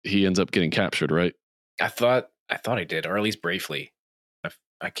he ends up getting captured, right? I thought I did, or at least briefly.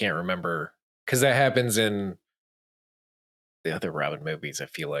 I can't remember, because that happens in the other Robin movies, I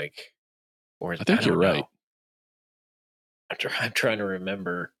feel like. Or I think you're right. I'm trying to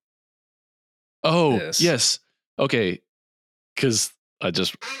remember. Oh, yes. Okay. Because I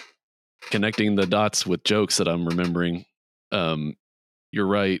just connecting the dots with jokes that I'm remembering. You're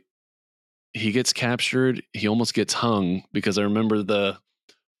right. He gets captured. He almost gets hung, because I remember the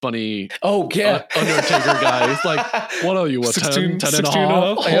funny Undertaker guy. It's like, "What are you, a 10 and a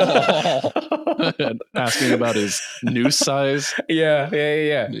half?" And asking about his noose size. Yeah,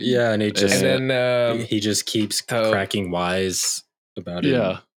 and he just keeps cracking wise about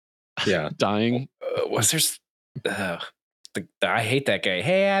it. Yeah. Dying. Was there I hate that guy.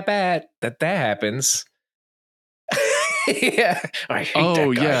 "Hey, I bet that happens." Yeah, I hate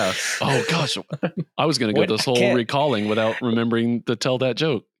that guy. Yeah. Oh gosh, I was going to go this whole recalling without remembering to tell that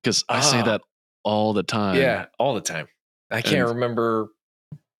joke, because I say that all the time. Yeah, all the time. I can't remember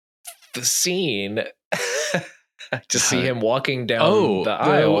the scene. I just see him walking down the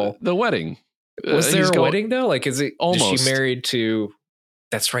aisle. The wedding. Was there a wedding though? Like, is almost? Is she married to?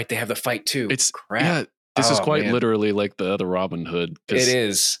 That's right. They have the fight too. It's crap. Yeah, this is quite literally like the other Robin Hood. It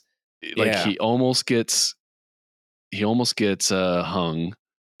is. Like he almost gets hung.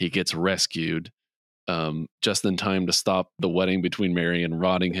 He gets rescued just in time to stop the wedding between Mary and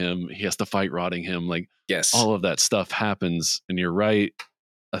Rottingham. He has to fight Rottingham. Like, yes, all of that stuff happens. And you're right.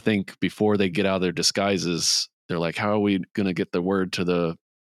 I think before they get out of their disguises, they're like, "How are we going to get the word to the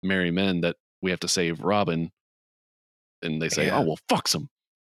merry men that we have to save Robin?" And they say, "Oh, well, fuck them."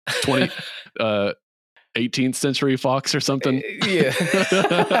 18th century Fox or something. Yeah.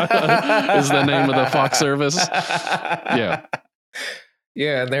 Is the name of the Fox service. Yeah.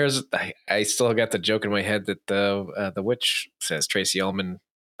 Yeah, and I still got the joke in my head that the witch says, Tracy Ullman,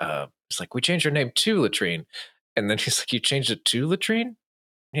 it's like, "We changed her name to Latrine." And then she's like, "You changed it to Latrine?"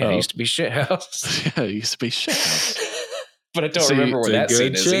 Yeah, It used to be Shithouse. Yeah, it used to be Shithouse. But I don't remember where that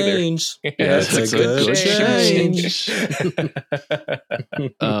scene is either. Yeah, it's a good change.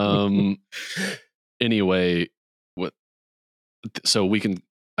 Anyway, so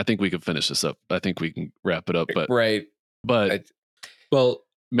I think we can finish this up. I think we can wrap it up. But right. But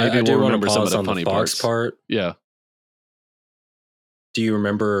maybe we'll remember some of the funny Fox part. Yeah. Do you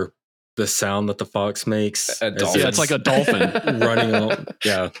remember the sound that the fox makes? Yeah, it's like a dolphin running along.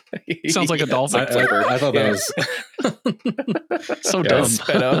 Yeah. Sounds like a dolphin. I thought that was so dumb.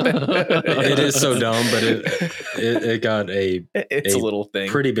 It is so dumb, but it got a little thing.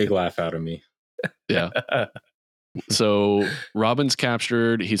 Pretty big laugh out of me. Yeah. So Robin's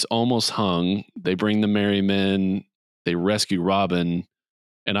captured. He's almost hung. They bring the merry men. They rescue Robin.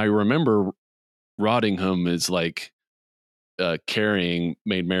 And I remember Rottingham is like carrying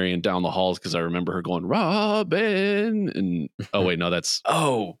Maid Marian down the halls, because I remember her going, "Robin." And oh wait, no, that's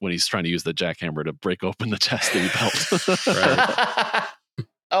when he's trying to use the jackhammer to break open the chastity belt. Right.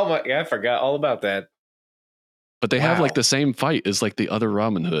 Oh my God, I forgot all about that. But they have like the same fight as like the other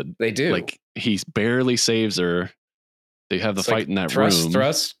Robin Hood. They do. Like, he barely saves her. They have the fight in that room.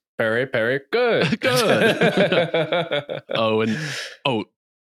 Thrust, parry, good. Good.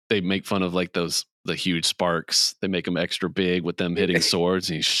 They make fun of like the huge sparks. They make them extra big with them hitting swords,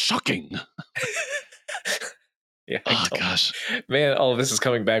 and he's shocking. Yeah. Oh gosh, man, all of this is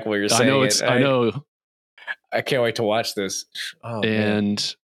coming back while you're saying it. I know. I can't wait to watch this.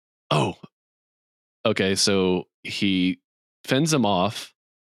 Okay, so he fends him off,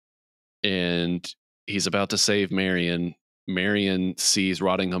 and he's about to save Marian. Marian sees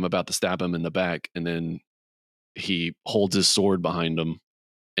Rottingham about to stab him in the back, and then he holds his sword behind him,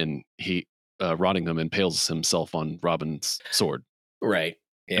 and Rottingham impales himself on Robin's sword. Right.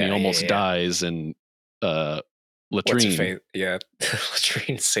 Yeah. And he almost dies, and Latrine. Yeah.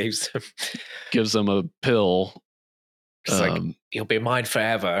 Latrine saves him. Gives him a pill. It's like, you'll be mine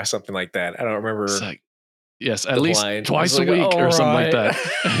forever, or something like that. I don't remember. It's like, yes, at least twice a week or something like that.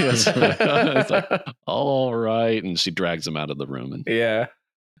 Yes. It's like, all right. And she drags him out of the room.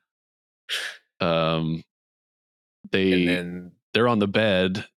 And they're on the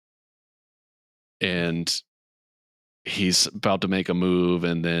bed, and he's about to make a move,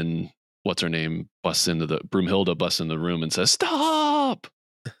 and then what's her name Broomhilda busts into the room and says, "Stop!"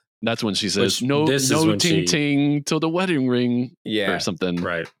 That's when she says, "No ting ting till the wedding ring," or something.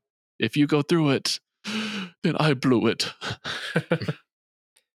 Right. If you go through it, then I blew it.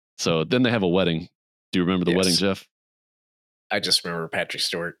 So then they have a wedding. Do you remember the wedding, Jeff? I just remember Patrick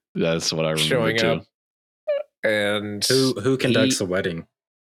Stewart. That's what I remember showing too. Up. And who conducts the wedding?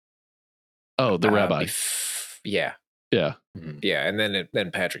 Oh, the rabbi. Yeah. Mm-hmm. Yeah, and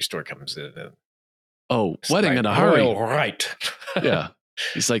then Patrick Stewart comes in. And wedding in a hurry. All right. Yeah.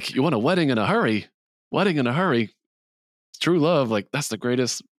 He's like, you want a wedding in a hurry? Wedding in a hurry. It's true love. Like, that's the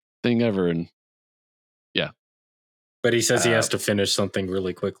greatest thing ever. And yeah. But he says he has to finish something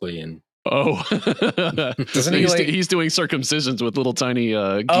really quickly. And doesn't he? He's doing circumcisions with little tiny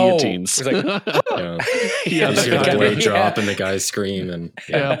guillotines. He's like, he's going to blade drop and the guys scream. And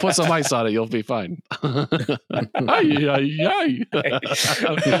put some ice on it. You'll be fine. Oh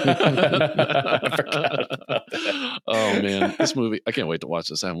man, this movie! I can't wait to watch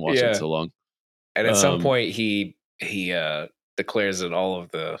this. I haven't watched it in so long. And at some point, he declares that all of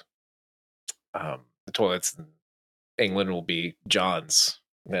the toilets in England will be John's.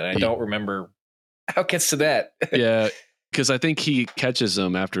 And I don't remember how it gets to that. Yeah, because I think he catches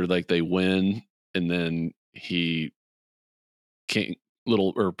them after like they win, and then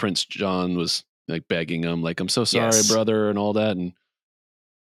Prince John was like begging him, like, "I'm so sorry, brother," and all that,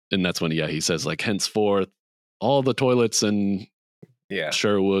 and that's when he says like, henceforth, all the toilets in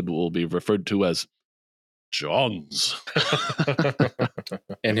Sherwood will be referred to as John's.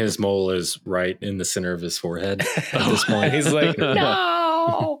 And his mole is right in the center of his forehead at this point. He's like,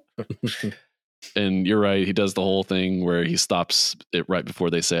 no. And you're right. He does the whole thing where he stops it right before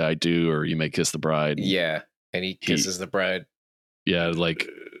they say "I do," or "You may kiss the bride." Yeah, and he kisses the bride. Yeah, like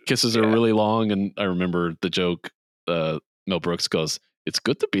kisses are really long. And I remember the joke. Mel Brooks goes, "It's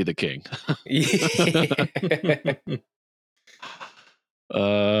good to be the king."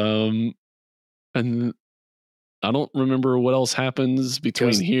 And I don't remember what else happens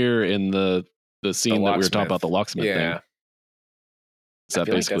between here and the scene that we were talking about, the locksmith thing. Is that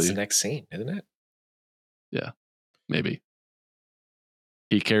basically that's the next scene, isn't it? Yeah, maybe.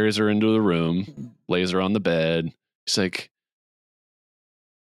 He carries her into the room, lays her on the bed. He's like,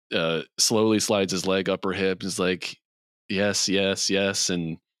 slowly slides his leg up her hip. He's like, yes, yes, yes.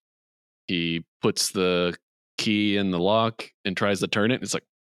 And he puts the key in the lock and tries to turn it. It's like,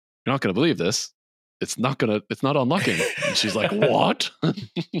 you're not going to believe this. It's not unlocking. And she's like, what?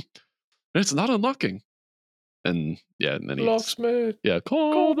 It's not unlocking. And and then locksmith.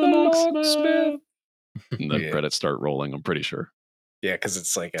 Call the locksmith. And the credits start rolling, I'm pretty sure. Yeah, because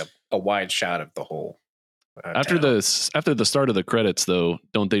it's like a wide shot of the whole after town. After the start of the credits, though,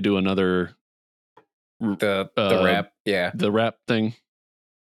 don't they do another the rap? Yeah. The rap thing?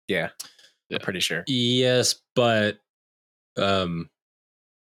 Yeah. I'm pretty sure. Yes, but the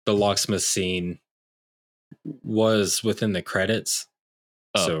locksmith scene was within the credits.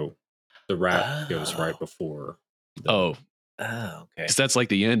 So the rap goes right before. Okay. Because that's like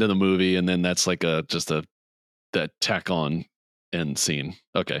the end of the movie, and then that's like that tack on end scene.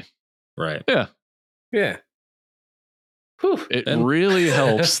 Okay. Right. Yeah. Yeah. Whew. It really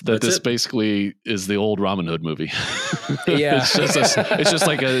helps that this basically is the old Robin Hood movie. Yeah.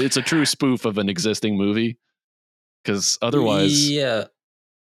 it's a true spoof of an existing movie. Because otherwise, I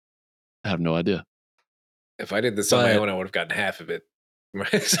have no idea. If I did this on my own, I would have gotten half of it. I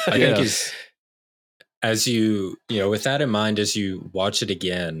think as you with that in mind, as you watch it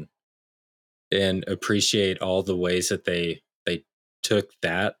again and appreciate all the ways that they took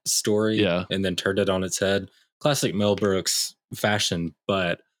that story and then turned it on its head, classic Mel Brooks fashion.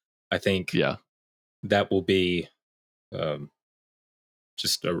 But I think that will be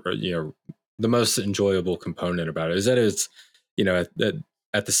just the most enjoyable component about it is that it's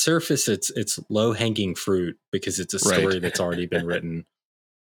at the surface it's low hanging fruit because it's a story that's already been written.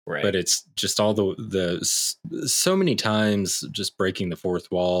 Right. But it's just all the so many times just breaking the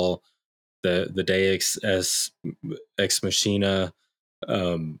fourth wall, the Deus ex machina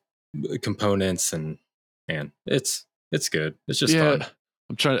components, and man, it's good. It's just fun.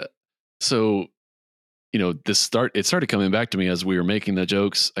 I'm trying to. So, it started coming back to me as we were making the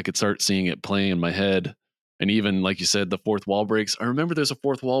jokes. I could start seeing it playing in my head. And even like you said, the fourth wall breaks. I remember there's a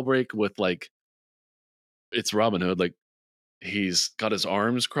fourth wall break with it's Robin Hood. Like he's got his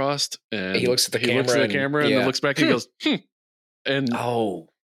arms crossed and he looks at the camera, and then looks back and goes, and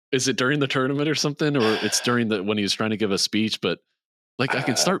is it during the tournament or something? Or it's during when he was trying to give a speech, but I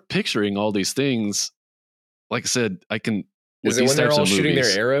can start picturing all these things. Like I said, I can. Is it when they're all shooting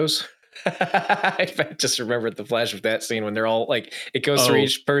their arrows? I just remembered the flash of that scene when they're all it goes through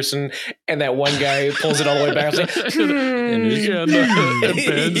each person, and that one guy pulls it all the way back. Like,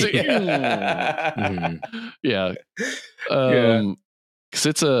 because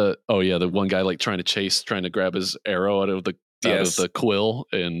it's the one guy trying to grab his arrow out of the quill.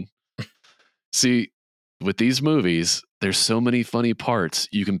 And see, with these movies, there's so many funny parts.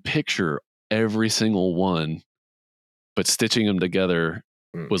 You can picture every single one, but stitching them together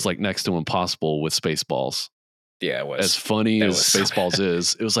was next to impossible with Spaceballs. Yeah, it was. As funny as Spaceballs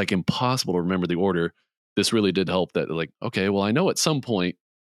is, it was impossible to remember the order. This really did help that okay, well, I know at some point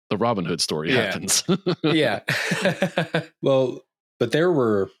the Robin Hood story happens. Yeah. Well, but I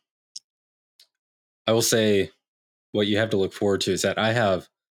will say what you have to look forward to is that I have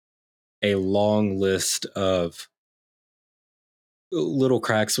a long list of little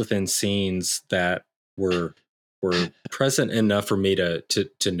cracks within scenes that were present enough for me to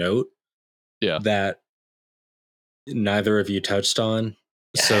note that neither of you touched on.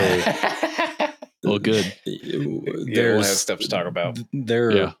 So well, good. We'll have stuff to talk about.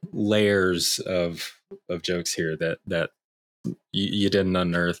 There are layers of jokes here that you didn't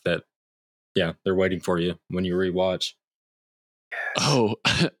unearth that they're waiting for you when you rewatch. Oh,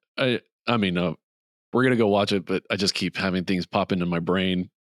 I mean, we're gonna go watch it, but I just keep having things pop into my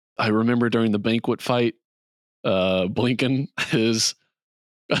brain. I remember during the banquet fight, Blinken is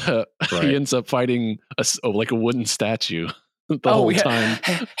he ends up fighting a wooden statue the whole time.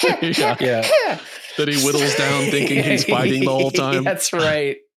 That he whittles down thinking he's fighting the whole time. That's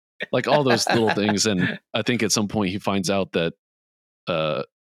right. All those little things. And I think at some point he finds out that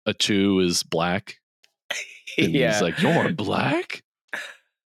Achu is black. And he's like, "You're black?"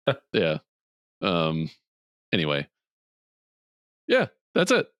 Yeah. Anyway. Yeah,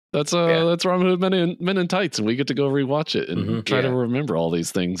 that's it. That's Robin Hood Men in Tights, and we get to go rewatch it and try to remember all these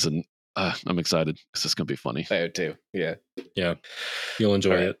things. And I'm excited because it's gonna be funny. I do too. Yeah, you'll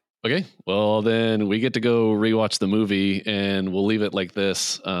enjoy it. Okay, well then we get to go rewatch the movie, and we'll leave it like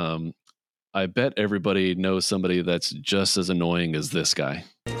this. I bet everybody knows somebody that's just as annoying as this guy.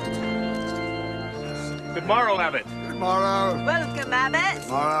 Good morrow, Abbott. Good morrow. Welcome, Abbott. Good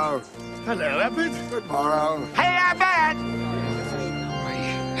morrow. Hello, Abbott. Good morrow. Hey, Abbott.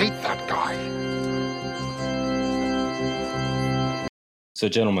 Hate that guy. So,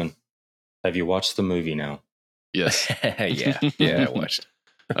 gentlemen, have you watched the movie now? Yes. yeah, I watched.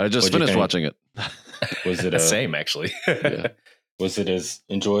 I just finished watching it. Was it same actually? Was it as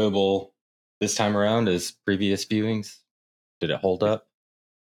enjoyable this time around as previous viewings? Did it hold up?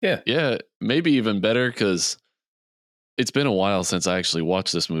 Yeah, maybe even better because it's been a while since I actually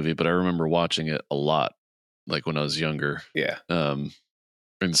watched this movie, but I remember watching it a lot, when I was younger. Yeah.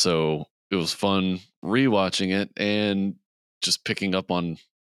 And so it was fun rewatching it and just picking up on.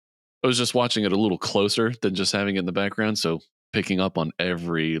 I was just watching it a little closer than just having it in the background, so picking up on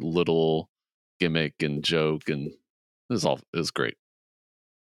every little gimmick and joke, and it was great.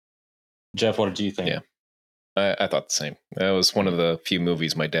 Jeff, what did you think? Yeah, I thought the same. That was one of the few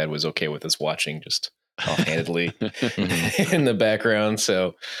movies my dad was okay with us watching just offhandedly in the background.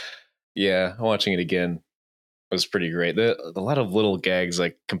 So yeah, watching it again was pretty great. A lot of little gags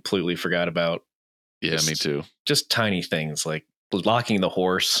I completely forgot about. Yeah, me too. Just tiny things like locking the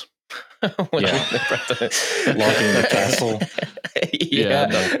horse. Locking the castle.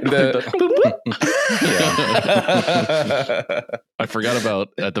 I forgot about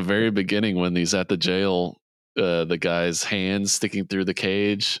at the very beginning when he's at the jail, the guy's hands sticking through the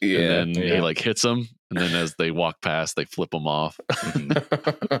cage, and then he hits him, and then as they walk past, they flip him off.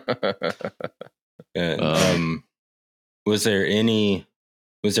 Was there any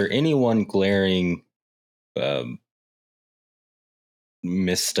one glaring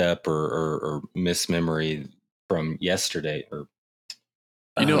misstep or mismemory from yesterday? Or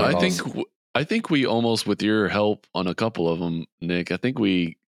I think we almost, with your help on a couple of them, Nick, I think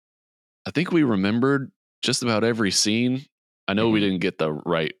we remembered just about every scene. I know we didn't get the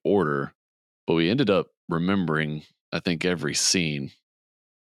right order, but we ended up remembering, I think, every scene.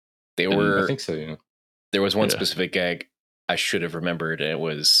 I think so, yeah. There was one specific gag I should have remembered, and it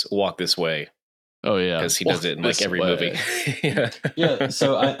was "Walk This Way." Oh yeah, because he does it in like every movie. Yeah.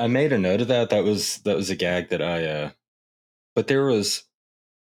 So I made a note of that. That was a gag that I. But there was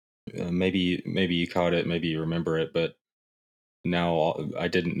maybe you caught it, maybe you remember it, but now I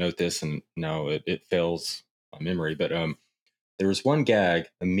didn't note this, and now it fails my memory. But there was one gag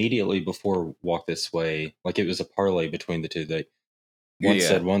immediately before Walk This Way, like it was a parlay between the two. One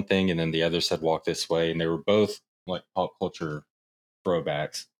said one thing, and then the other said Walk This Way, and they were both like pop culture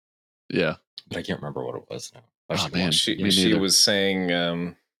throwbacks. Yeah, but I can't remember what it was now. Oh man, she was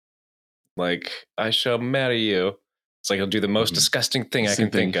saying like, I shall marry you. It's like, I'll do the most disgusting thing I can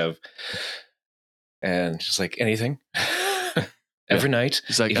think of. And she's like, anything? Every night.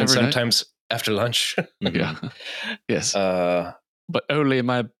 She's like, even sometimes after lunch. Yeah. Yes. But only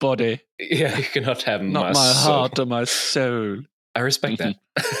my body. Yeah, you cannot have not my heart or my soul. I respect that.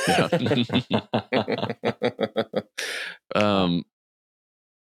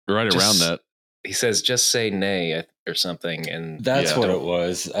 Right around that. He says, just say nay or something. And that's what it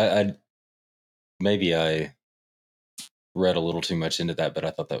was. Maybe I read a little too much into that, but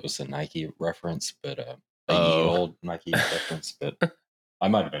I thought that was a Nike reference, but old Nike reference, but I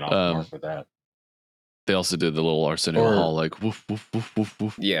might have been off the mark with that. They also did the little Arsenio Hall, like woof, woof, woof, woof,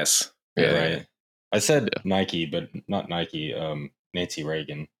 woof. Yes. Yeah, right. I said Nike, but not Nike. Nancy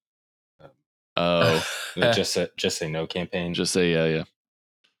Reagan. Just say no campaign. Just say yeah.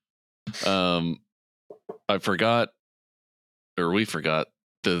 I forgot, or we forgot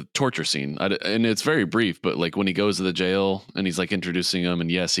the torture scene, and it's very brief, but like when he goes to the jail and he's like introducing him, and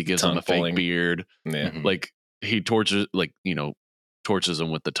yes, he gives him a fake beard. Yeah, like he tortures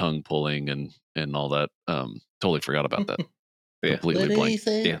him with the tongue pulling and all that. Totally forgot about that. Completely blank.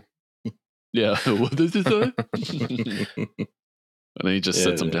 Yeah. What did he say? And then he just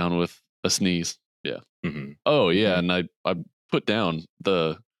sits him down with a sneeze. Yeah. Mm-hmm. Oh yeah, and I put down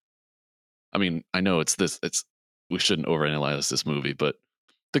the. I mean, I know we shouldn't overanalyze this movie, but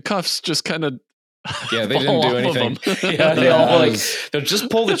the cuffs just kind of they didn't do anything. They all they'll just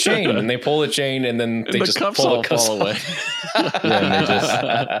pull the chain, and they pull the chain, and then they just pull the cuffs fall away.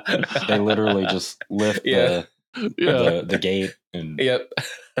 And they literally just lift the gate. And it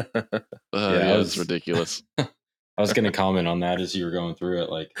was ridiculous. I was going to comment on that as you were going through it,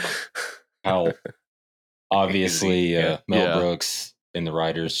 like how obviously Mel Brooks and the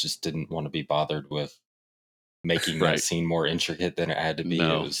writers just didn't want to be bothered with making that scene more intricate than it had to be.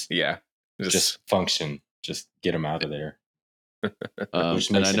 No. It was just function. Just get them out of there.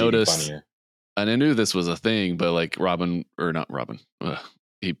 Which makes it even funnier. And I knew this was a thing, but like Robin Hood,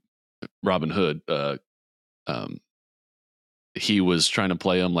 he was trying to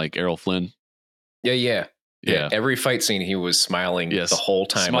play him like Errol Flynn. Yeah. Every fight scene, he was smiling the whole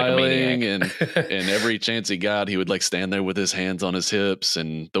time, smiling, like a maniac. and every chance he got, he would like stand there with his hands on his hips,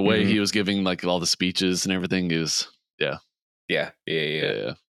 and the way he was giving like all the speeches and everything is Yeah.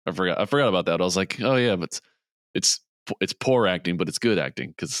 I forgot about that. I was like, oh yeah, but it's poor acting, but it's good acting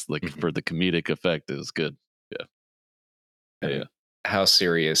because like for the comedic effect, it was good. Yeah. How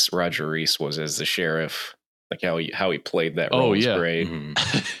serious Roger Reese was as the sheriff, like how he played that role was great.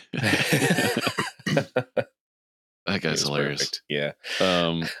 That guy's hilarious. Perfect. Yeah.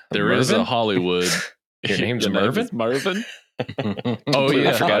 There is a Hollywood. Your name's Mervin? Marvin? Oh yeah,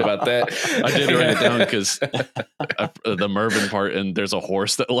 I forgot about that. I did write it down because the Mervin part, and there's a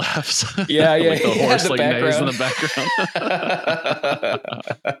horse that laughs. Yeah. Like the horse like neighs in the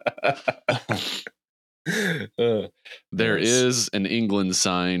background. There is an England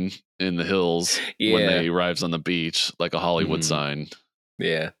sign in the hills when they arrives on the beach, like a Hollywood sign.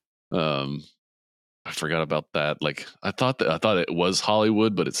 Yeah. I forgot about that. Like I thought it was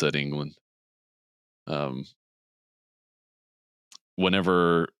Hollywood, but it said England.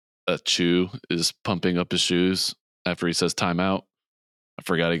 Whenever a Chew is pumping up his shoes after he says time out, I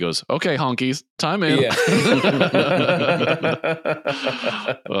forgot he goes, okay, honkies, time in. Yeah.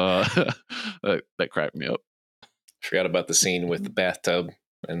 That cracked me up. Forgot about the scene with the bathtub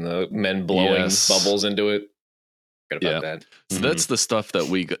and the men blowing bubbles into it. Forgot about that. So that's the stuff that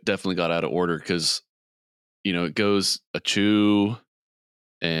we definitely got out of order because, it goes a Chew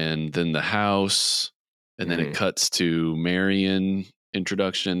and then the house and then it cuts to Marion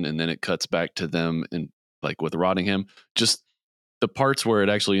introduction and then it cuts back to them and like with Rottingham. Just the parts where it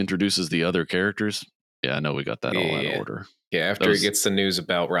actually introduces the other characters. Yeah, I know we got that all out of order. Yeah, after he gets the news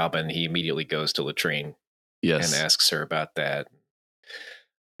about Robin, he immediately goes to Latrine and asks her about that.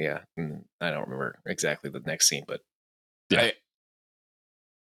 Yeah, and I don't remember exactly the next scene, but yeah.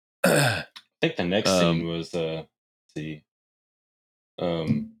 I think the next scene was when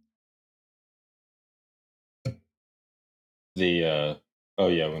they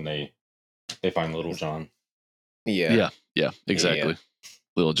They find Little John. Yeah, exactly. Yeah.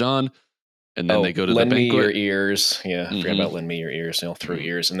 Little John. And then they go to lend the banquet. Me your ears. Yeah, I forgot about lend me your ears. They all throw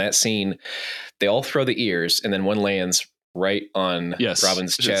ears. And that scene, they all throw the ears, and then one lands right on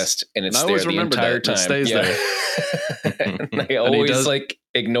Robin's chest, and it's there the entire time. It stays there. And I always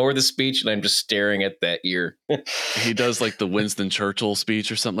ignore the speech, and I'm just staring at that ear. He does like the Winston Churchill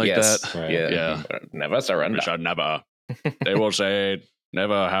speech or something like that. Right. Yeah. Never surrender. We shall never. They will say,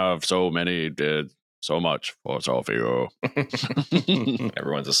 never have so many did so much for so few.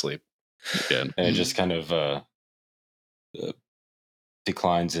 Everyone's asleep. Again. And it just kind of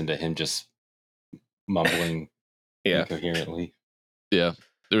declines into him just mumbling incoherently. Yeah.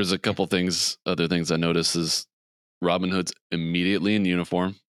 There's a couple other things I noticed is Robin Hood's immediately in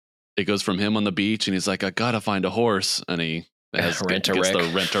uniform. It goes from him on the beach and he's like, I gotta find a horse. And he gets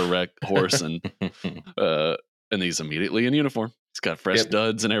the Rent-A-Wreck horse and he's immediately in uniform. He's got fresh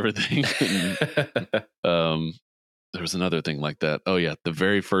duds and everything. And, there was another thing like that. Oh yeah, the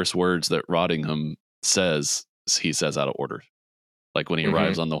very first words that Rottingham says, he says out of order. Like when he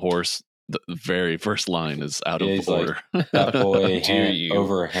arrives on the horse, the very first line is out of order. Like, that boy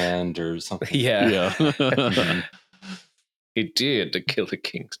overhand or something. Yeah. He dared to kill the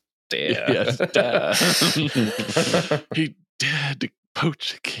king's deer. Yes, dad. He dared to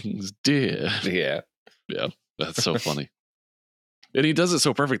poach the king's deer. Yeah. Yeah, that's so funny. And he does it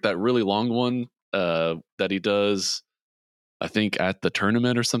so perfect. That really long one that he does, I think at the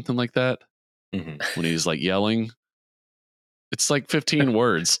tournament or something like that, when he's like yelling, it's like 15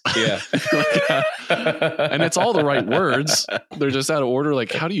 words. Yeah. And it's all the right words. They're just out of order.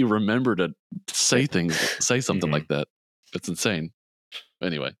 Like, how do you remember to say something like that? It's insane.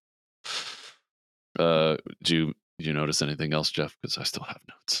 Anyway, did you notice anything else, Jeff? Because I still have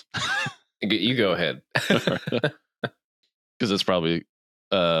notes. You go ahead. Because it's probably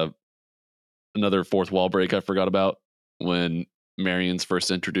another fourth wall break I forgot about when Marion's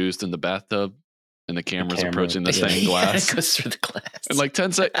first introduced in the bathtub and the camera's approaching the stained glass. It goes through the glass. And like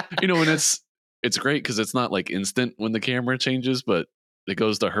 10 seconds, and it's great because it's not like instant when the camera changes, but it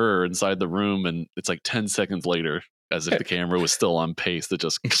goes to her inside the room and it's like 10 seconds later, as if the camera was still on pace to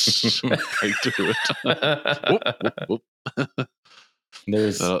just right through it. Whoop, whoop.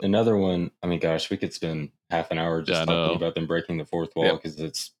 There's another one. I mean, gosh, we could spend half an hour just talking about them breaking the fourth wall because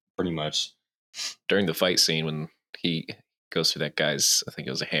it's pretty much during the fight scene when he goes through that guy's, I think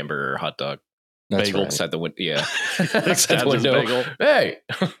it was a hamburger or hot dog. That's bagel right. outside the window. Yeah. Outside the window. Bagel. Hey.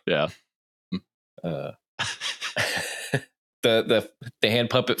 Yeah. The hand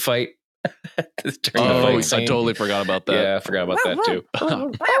puppet fight. I totally forgot about that. Yeah, I forgot about that too.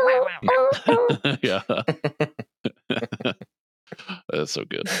 Yeah. That's so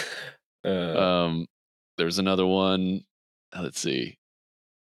good. There's another one. Let's see.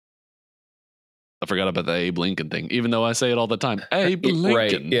 I forgot about the Abe Lincoln thing, even though I say it all the time. Abe Lincoln.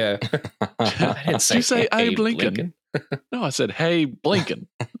 Right, yeah. I didn't say, did you say Abe Lincoln? No, I said, hey, Blinken,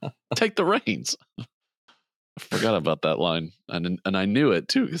 take the reins. I forgot about that line. And I knew it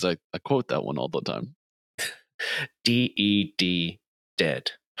too, because I quote that one all the time. D-E-D,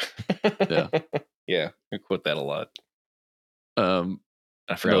 dead. Yeah. Yeah, I quote that a lot. I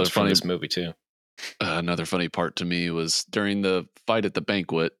forgot it was from this movie too. Another funny part to me was during the fight at the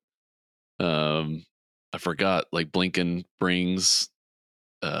banquet. I forgot, like Blinken brings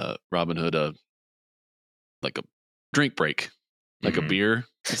Robin Hood a drink break, like a beer.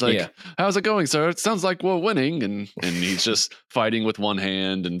 It's like, how's it going, sir? It sounds like we're winning, and he's just fighting with one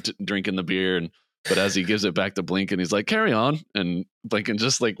hand and drinking the beer, but as he gives it back to Blinken, he's like, carry on, and Blinken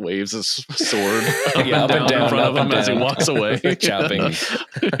just like waves his sword up and down in front of him as he walks away, chopping.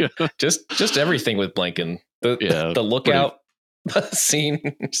 Just everything with Blinken. The lookout scene.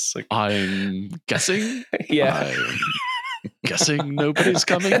 Just like, I'm guessing. Yeah. I'm guessing nobody's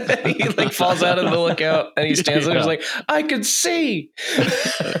coming. He like falls out of the lookout and he stands there and he's like, I can see.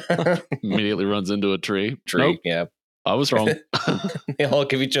 Immediately runs into a tree. Nope. Yeah. I was wrong. They all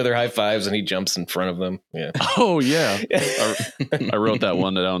give each other high fives and he jumps in front of them. Yeah. Oh yeah. I wrote that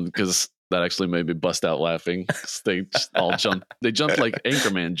one down because that actually made me bust out laughing. They all jump. They jump like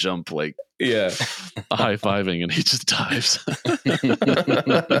Anchorman jump, like high fiving, and he just dives.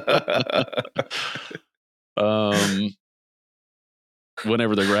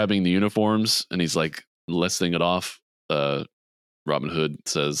 Whenever they're grabbing the uniforms and he's like listing it off, Robin Hood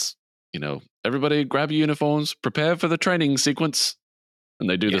says, everybody grab your uniforms, prepare for the training sequence. And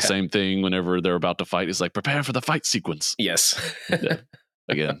they do the same thing whenever they're about to fight. He's like, prepare for the fight sequence. Yes.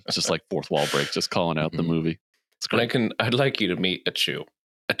 Again, it's just like fourth wall break, just calling out the movie. It's great. I'd like you to meet a Jew.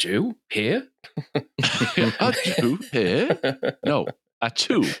 A Jew? Here? A Jew? Here? No, a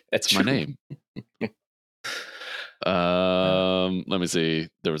Jew. That's my name. Let me see.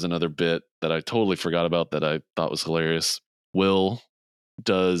 There was another bit that I totally forgot about that I thought was hilarious. Will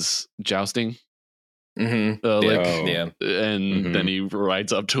does jousting. And then he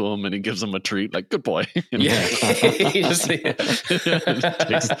rides up to him and he gives him a treat, like, good boy. Yeah. He just takes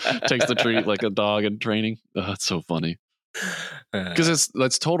the treat like a dog in training. Oh, it's so funny. Because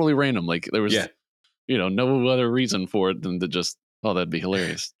that's totally random. Like, there was no other reason for it than to just, that'd be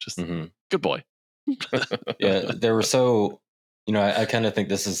hilarious. Just good boy. Yeah, there were I kind of think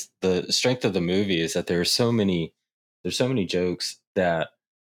this is the strength of the movie, is that there's so many jokes that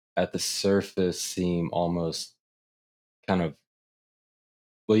at the surface seem almost kind of,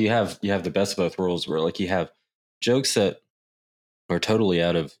 well, you have the best of both worlds, where like you have jokes that are totally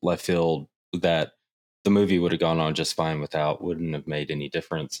out of left field that the movie would have gone on just fine without, wouldn't have made any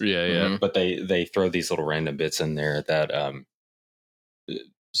difference. Yeah. But they throw these little random bits in there that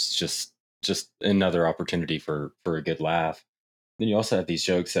it's just another opportunity for a good laugh. Then you also have these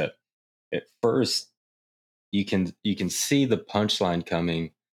jokes that at first you can see the punchline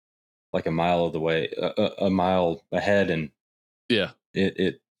coming like a mile of the way, a mile ahead, and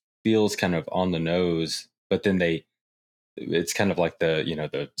it feels kind of on the nose, but then it's kind of like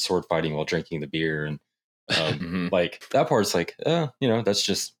the sword fighting while drinking the beer, and like that part's like that's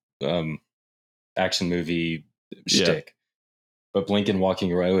just action movie shtick. But Blinken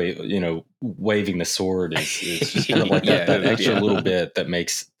walking away, waving the sword is just kind of like that extra little bit that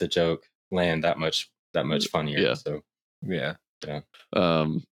makes the joke land that much funnier. Yeah. So yeah.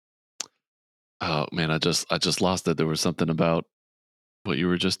 Oh man, I just lost it. There was something about what you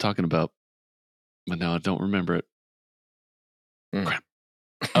were just talking about, but now I don't remember it. Crap.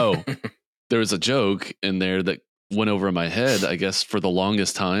 Oh, there was a joke in there that went over in my head, I guess, for the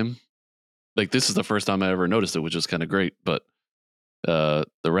longest time. Like, this is the first time I ever noticed it, which is kind of great. But the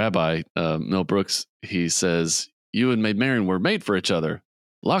rabbi, Mel Brooks, he says, "You and Maid Marian were made for each other.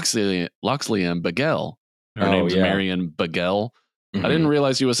 Loxley and Bagel. Her name's Marian Bagel. I didn't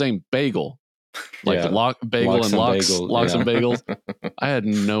realize he was saying bagel." Like bagel and locks and bagels. I had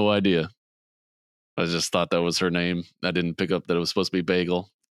no idea. I just thought that was her name. I didn't pick up that it was supposed to be bagel.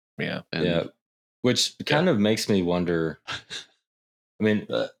 Yeah. Which kind of makes me wonder. I mean,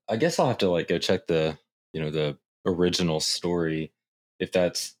 I guess I'll have to like go check the original story. If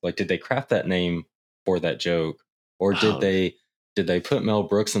that's like, did they craft that name for that joke, or did they put Mel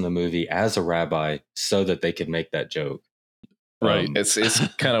Brooks in the movie as a rabbi so that they could make that joke? Right. It's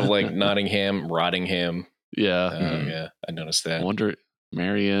kind of like Rottingham. Yeah. Yeah. I noticed that. I wonder,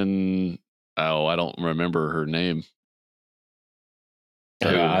 Marian. Oh, I don't remember her name.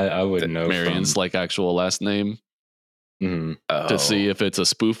 I wouldn't know. Marian's like actual last name. To see if it's a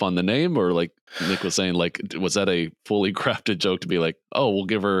spoof on the name, or like Nick was saying, like, was that a fully crafted joke to be like, oh, we'll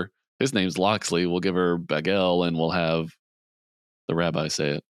give her, his name's Loxley, we'll give her Bagel, and we'll have the rabbi say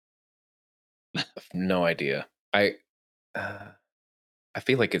it. I have no idea. I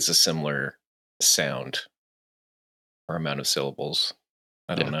feel like it's a similar sound or amount of syllables.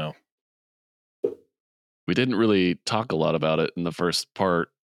 I don't know. We didn't really talk a lot about it in the first part,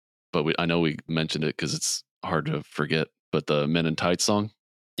 but I know we mentioned it because it's hard to forget. But the Men in Tights song,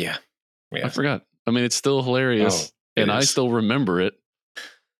 I forgot. I mean, it's still hilarious, and I still remember it.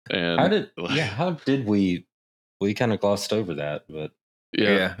 And how did we kind of glossed over that? But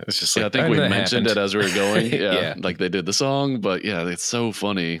it's just like, I think we mentioned it as we were going. Like they did the song, but it's so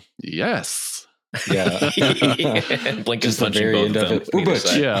funny. Yes. Yeah. Blinken's the very end of it. We're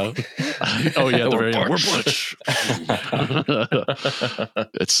Butch. Yeah. Oh yeah, at the very end. We're Butch.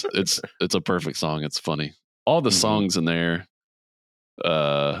 It's a perfect song. It's funny. All the songs in there,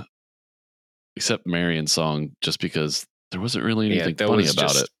 except Marian's song, just because there wasn't really anything funny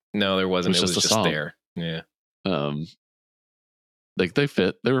about it. No, there wasn't. It was just song. there. Yeah. Like they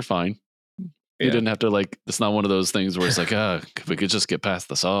fit. They were fine. You didn't have to like. It's not one of those things where it's like, if we could just get past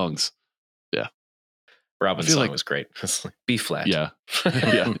the songs. Yeah. Robin's song was great. B flat. Yeah.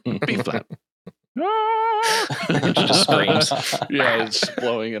 Yeah. B flat. She just screams. Yeah, it's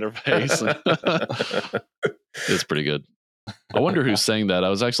blowing in her face. It's pretty good. I wonder who sang that. I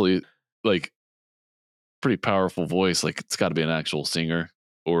was actually like, pretty powerful voice. Like, it's got to be an actual singer,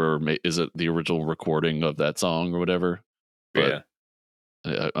 or is it the original recording of that song or whatever? But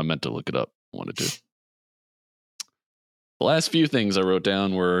I meant to look it up. Wanted to. The last few things I wrote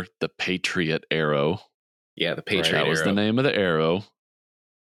down were the Patriot Arrow. Yeah, the Patriot Arrow. That was Arrow. the name of the arrow,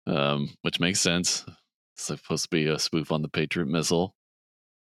 which makes sense. It's supposed to be a spoof on the Patriot missile.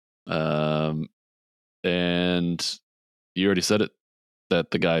 And you already said it,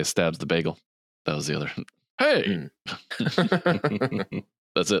 that the guy stabs the bagel. That was the other. Hey!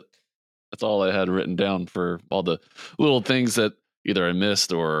 That's it. That's all I had written down for all the little things that either I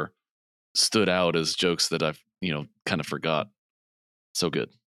missed or stood out as jokes that I've, kind of forgot. So good.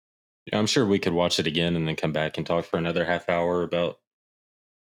 Yeah, I'm sure we could watch it again and then come back and talk for another half hour about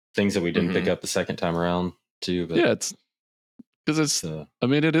things that we didn't pick up the second time around too. But yeah, it's because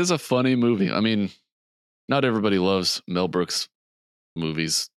it is a funny movie. I mean, not everybody loves Mel Brooks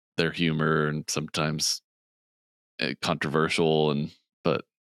movies, their humor and sometimes controversial, but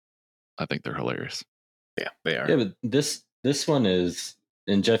I think they're hilarious. Yeah, they are. Yeah, but this one is,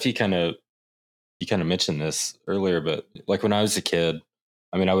 and Jeff, you kind of mentioned this earlier, but like when I was a kid,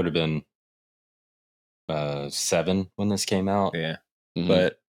 I mean, I would have been 7 when this came out. Yeah,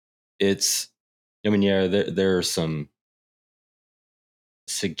 but it's, I mean, yeah, there are some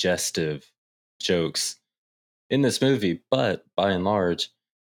suggestive jokes in this movie, but by and large,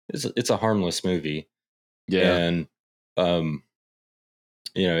 it's a harmless movie. Yeah, and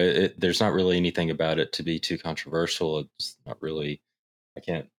there's not really anything about it to be too controversial. It's not really.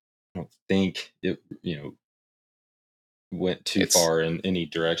 I don't think it went too far in any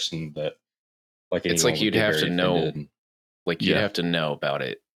direction that it's like you'd have to know, like you'd have to know about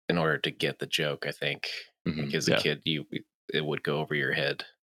it in order to get the joke. I think like as a kid, it would go over your head.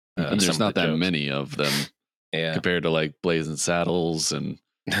 And there's not that many of them compared to like Blazing Saddles and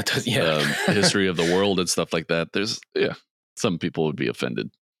History of the World and stuff like that. There's some people would be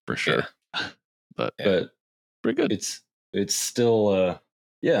offended for sure, but pretty good. It's still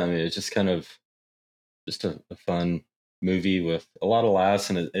I mean, it's just kind of just a fun movie with a lot of laughs,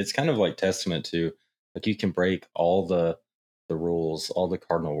 and it's kind of like testament to like you can break all the rules, all the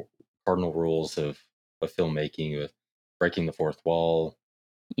cardinal rules of filmmaking, with breaking the fourth wall,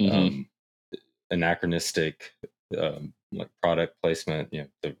 anachronistic like product placement,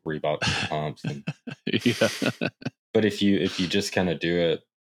 the Reebok pumps, and, but if you just kind of do it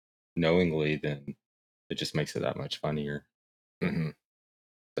knowingly, then it just makes it that much funnier.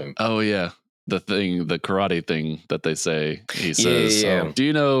 So. Oh yeah, the karate thing that they say. He says, "Do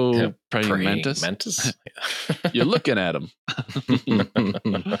you know praying mantis? You're looking at him."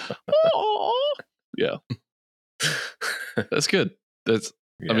 Yeah, that's good.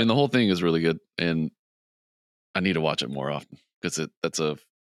 I mean, the whole thing is really good, and I need to watch it more often because that's a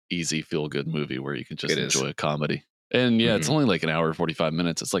easy feel good movie where you can just enjoy a comedy. And it's only like an hour and 45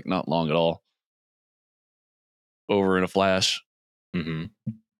 minutes. It's like not long at all. Over in a flash.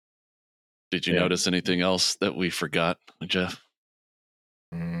 Did you notice anything else that we forgot, Jeff?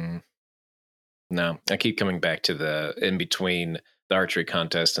 No, I keep coming back to the in between the archery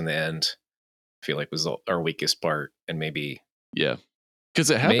contest and the end. I feel like was our weakest part, and maybe because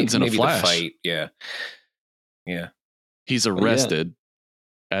it happens in a flash. The fight, yeah. He's arrested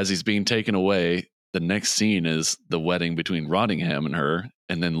as he's being taken away. The next scene is the wedding between Rottingham and her,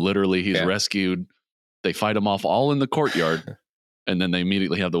 and then literally he's rescued. They fight him off all in the courtyard, and then they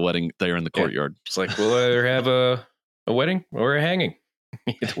immediately have the wedding there in the courtyard. It's like, we'll either have a wedding or a hanging.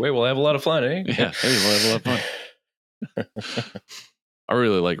 Either way, we'll have a lot of fun, eh? Yeah, we'll have a lot of fun. I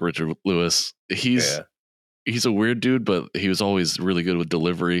really like Richard Lewis. He's a weird dude, but he was always really good with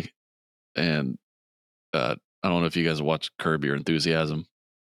delivery. And I don't know if you guys watch Curb Your Enthusiasm,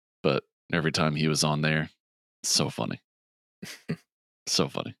 but every time he was on there, so funny. So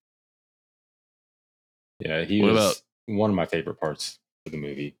funny. Yeah, he was one of my favorite parts of the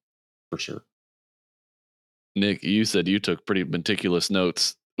movie, for sure. Nick, you said you took pretty meticulous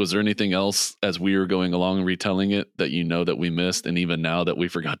notes. Was there anything else as we were going along and retelling it that that we missed, and even now that we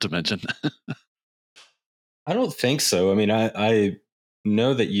forgot to mention? I don't think so. I mean, I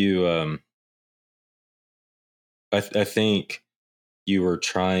know that you. I think you were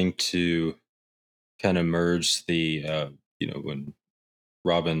trying to kind of merge the when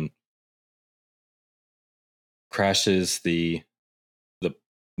Robin crashes the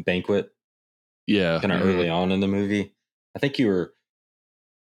banquet kind of early on in the movie. I think the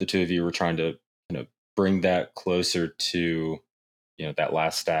two of you were trying to kind of bring that closer to that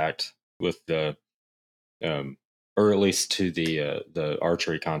last act with the or at least to the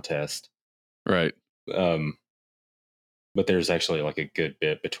archery contest, right? But there's actually like a good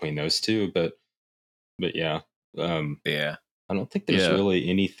bit between those two, but I don't think there's really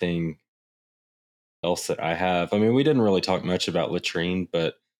anything else that I have. I mean, we didn't really talk much about Latrine,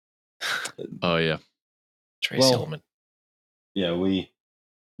 but oh yeah, Tracy Ullman. Yeah,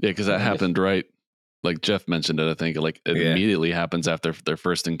 because that happened right. Like Jeff mentioned it, I think it immediately happens after their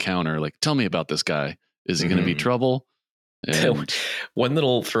first encounter. Like, tell me about this guy. Is he going to be trouble? And one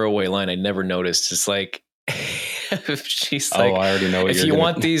little throwaway line I never noticed is like, She's like, I already know what if you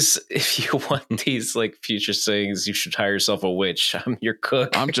want these like future sayings, you should hire yourself a witch. I'm your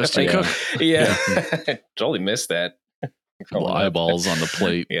cook. I'm just a cook. Yeah. Totally missed that. Couple eyeballs on the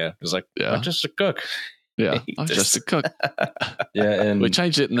plate. Yeah. It was like, I'm just a cook. Yeah. I'm just a cook. Yeah. And we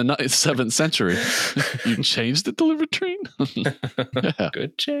changed it in the 7th century. You changed it to latrine? Yeah.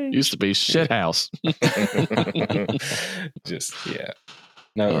 Good change. Used to be shit house. Just, yeah.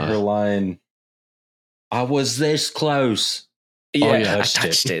 No, her line, I was this close. Yeah, I I touched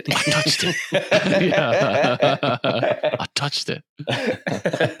touched it. I touched it. Yeah. I touched it.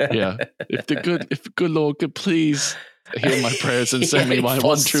 Yeah. If the good Lord could please hear my prayers and send me my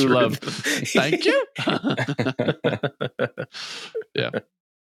one true love. Thank you. Yeah.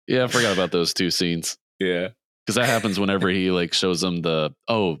 Yeah, I forgot about those 2 scenes. Yeah. Because that happens whenever he like shows them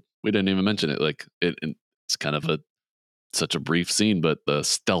we didn't even mention it. Like it's kind of such a brief scene, but the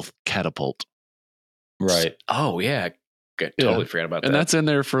stealth catapult. Right. Oh, yeah. Totally forgot about that. And that's in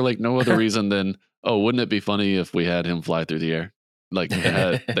there for like no other reason than, wouldn't it be funny if we had him fly through the air? Like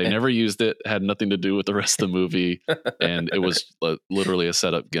they never used it, had nothing to do with the rest of the movie. And it was literally a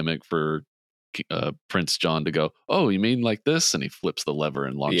setup gimmick for Prince John to go, oh, you mean like this? And he flips the lever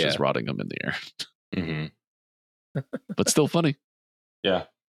and launches Rottingham in the air. Mm-hmm. But still funny. Yeah.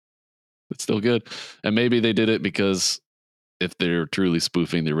 It's still good. And maybe they did it because if they're truly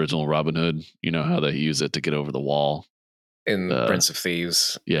spoofing the original Robin Hood, you know how they use it to get over the wall. In Prince of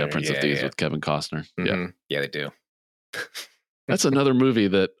Thieves. Yeah, Prince of Thieves with Kevin Costner. Mm-hmm. Yeah, they do. That's another movie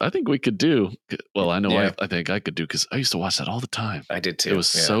that I think we could do. Well, I know I think I could do because I used to watch that all the time. I did too. It was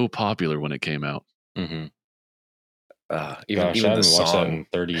so popular when it came out. Mm-hmm. Even I haven't watched that in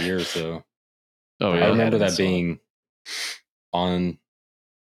 30 years, though. Oh, yeah. I remember that being on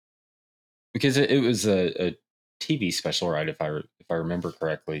because it was a TV special, right? If I remember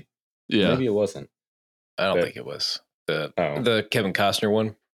correctly. Yeah. Maybe it wasn't. I don't think it was the Kevin Costner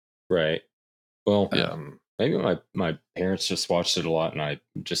one. Right. Well, yeah. Maybe my parents just watched it a lot, and I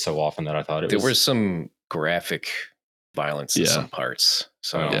just so often that I thought there was some graphic violence in some parts,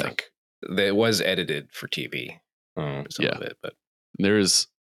 so I don't think it was edited for TV. Some of it, but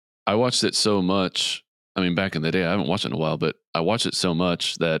I watched it so much. I mean, back in the day, I haven't watched it in a while, but I watched it so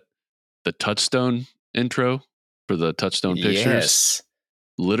much that the Touchstone intro for the Touchstone Pictures,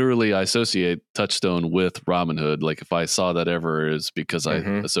 literally I associate Touchstone with Robin Hood. Like if I saw that ever, is because I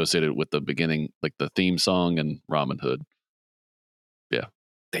associated it with the beginning, like the theme song and Robin Hood. Yeah.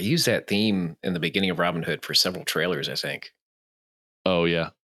 They used that theme in the beginning of Robin Hood for several trailers, I think. Oh, yeah.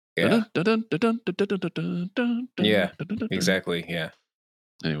 Yeah. Yeah, exactly. Yeah.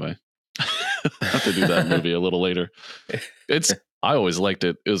 Anyway, I have to do that movie a little later. I always liked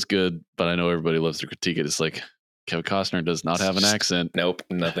it. It was good, but I know everybody loves to critique it. It's like Kevin Costner does not have an accent. Nope,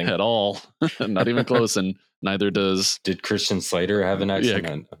 nothing at all. Not even close, and neither did Christian Slater have an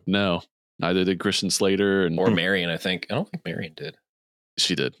accent? Yeah, no, neither did Christian Slater or Marion. I don't think Marion did.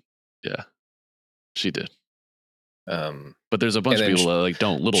 She did. Yeah, she did. But there's a bunch of people that like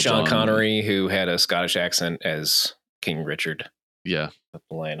don't. Little Sean John Connery, who had a Scottish accent as King Richard. Yeah, with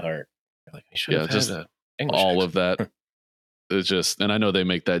the Lionheart. Like, he should have just had all of that. It's just, and I know they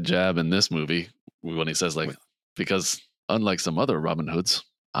make that jab in this movie when he says like, because unlike some other Robin Hoods,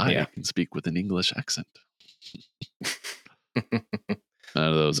 I can speak with an English accent. I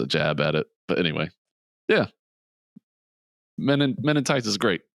know that was a jab at it, but anyway, yeah. Men in Tights is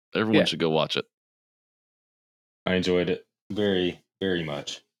great. Everyone should go watch it. I enjoyed it very, very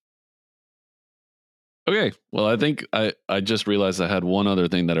much. Okay, well, I think I just realized I had one other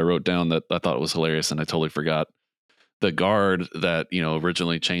thing that I wrote down that I thought was hilarious, and I totally forgot. The guard that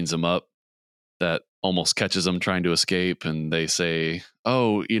originally chains him up, that almost catches him trying to escape, and they say,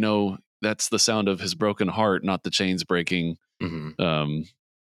 "Oh, that's the sound of his broken heart, not the chains breaking." Mm-hmm.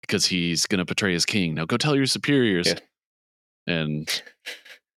 Because he's going to betray his king. Now go tell your superiors. Yeah. And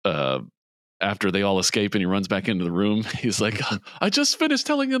after they all escape and he runs back into the room, he's like, I just finished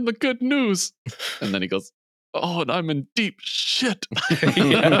telling him the good news. And then he goes, oh, and I'm in deep shit. I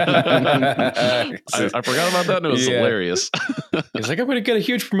forgot about that, and it was hilarious. He's like, I'm going to get a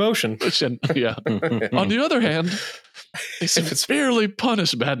huge promotion. Yeah. On the other hand, they severely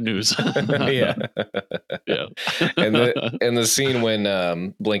punish bad news. Yeah. Yeah. And the scene when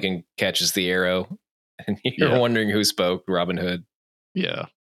Blinken catches the arrow and you're wondering who spoke, Robin Hood. Yeah.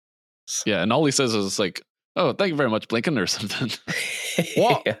 Yeah. And all he says is like, oh, thank you very much, Blinken, or something.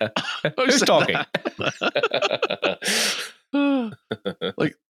 What? Who's talking?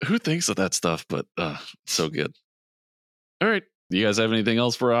 Like, who thinks of that stuff? But so good. All right. Do you guys have anything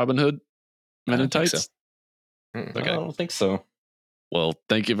else for Robin Hood? Men in Tights? So. Okay. I don't think so. Well,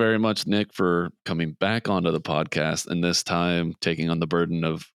 thank you very much, Nick, for coming back onto the podcast and this time taking on the burden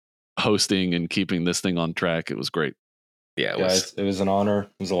of hosting and keeping this thing on track. It was great. Yeah, it was an honor. It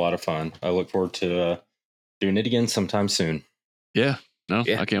was a lot of fun. I look forward to doing it again sometime soon. Yeah,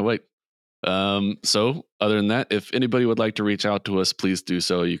 I can't wait. So other than that, if anybody would like to reach out to us, please do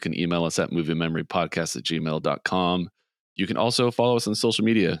so. You can email us at moviememorypodcast@gmail.com. You can also follow us on social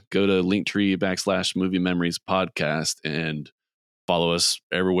media. Go to Linktree/Movie Memories Podcast and follow us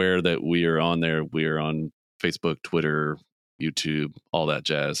everywhere that we are on there. We are on Facebook, Twitter, YouTube, all that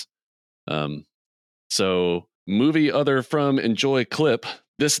jazz. So movie other from enjoy clip.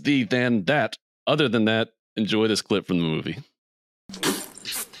 This, the, then that. Other than that, enjoy this clip from the movie.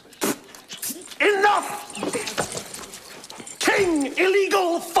 Enough! King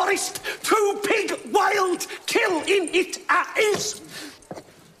illegal forest, true pig wild, kill in it is.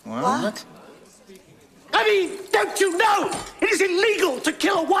 What? I mean, don't you know? It is illegal to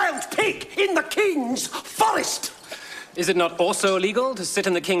kill a wild pig in the king's forest. Is it not also illegal to sit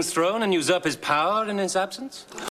in the king's throne and usurp his power in his absence?